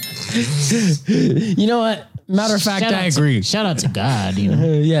 You know what? Matter of fact, Shout I out agree. Shout out to God, you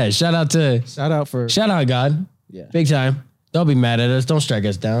know. Yeah. Shout out God. Yeah. Big time. Don't be mad at us. Don't strike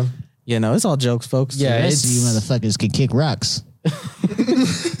us down. Yeah, no, it's all jokes, folks. Yeah. The rest of you It's- motherfuckers can kick rocks.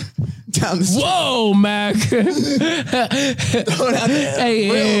 Down the street. Whoa, Mac.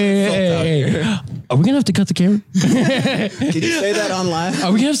 Hey. Are we gonna have to cut the camera? Can you say that online?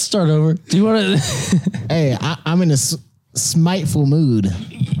 Are we gonna have to start over? Do you want to? Hey, I'm in a smiteful mood.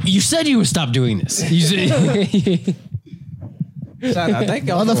 You said you would stop doing this. You said. Shout out. Thank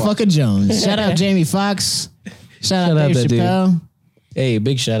y'all. Motherfucker Jones. Shout out Jamie Foxx. Shout out Shout out Dave that dude. Chappelle. Hey,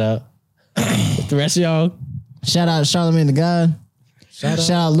 big shout out. The rest of y'all, Shout out Charlamagne the God. Shout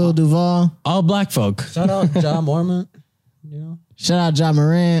out Lil Duval. all black folk. Shout out John Mormont. You know, Shout out John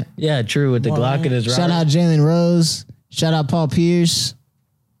Morant. Yeah, true. With the Glock in his right. Shout out Jalen Rose. Shout out Paul Pierce.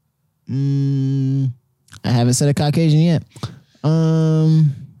 I haven't said a Caucasian yet.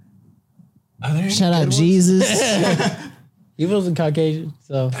 Shout out Jesus. He wasn't Caucasian,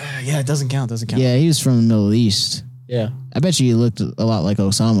 so yeah, it doesn't count. Doesn't count. Yeah, he was from the Middle East. yeah. I bet you he looked a lot like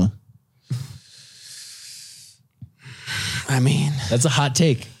Osama. I mean, That's a hot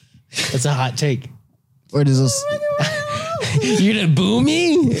take. That's a hot take. Or does this? You gonna boo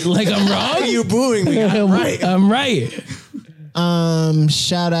me? Like I'm wrong? you booing me? I'm right. I'm right.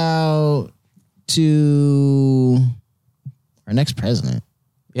 Shout out to our next president.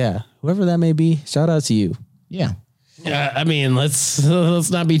 Yeah, whoever that may be. Shout out to you. Yeah. I mean, let's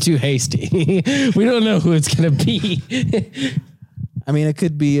not be too hasty. We don't know who it's gonna be. I mean, it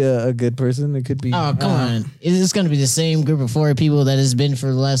could be a good person. It could be. Oh, come on. It's going to be the same group of 4 people that has been for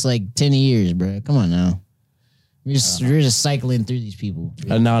the last like 10 years, bro. Come on now. We're just cycling through these people.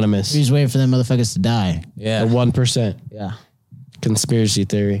 Anonymous. We're just waiting for them motherfuckers to die. Yeah. The 1% Yeah. conspiracy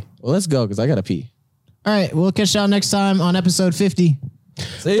theory. Well, let's go because I gotta pee. All right. We'll catch y'all next time on episode 50.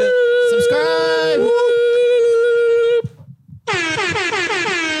 See ya. Subscribe.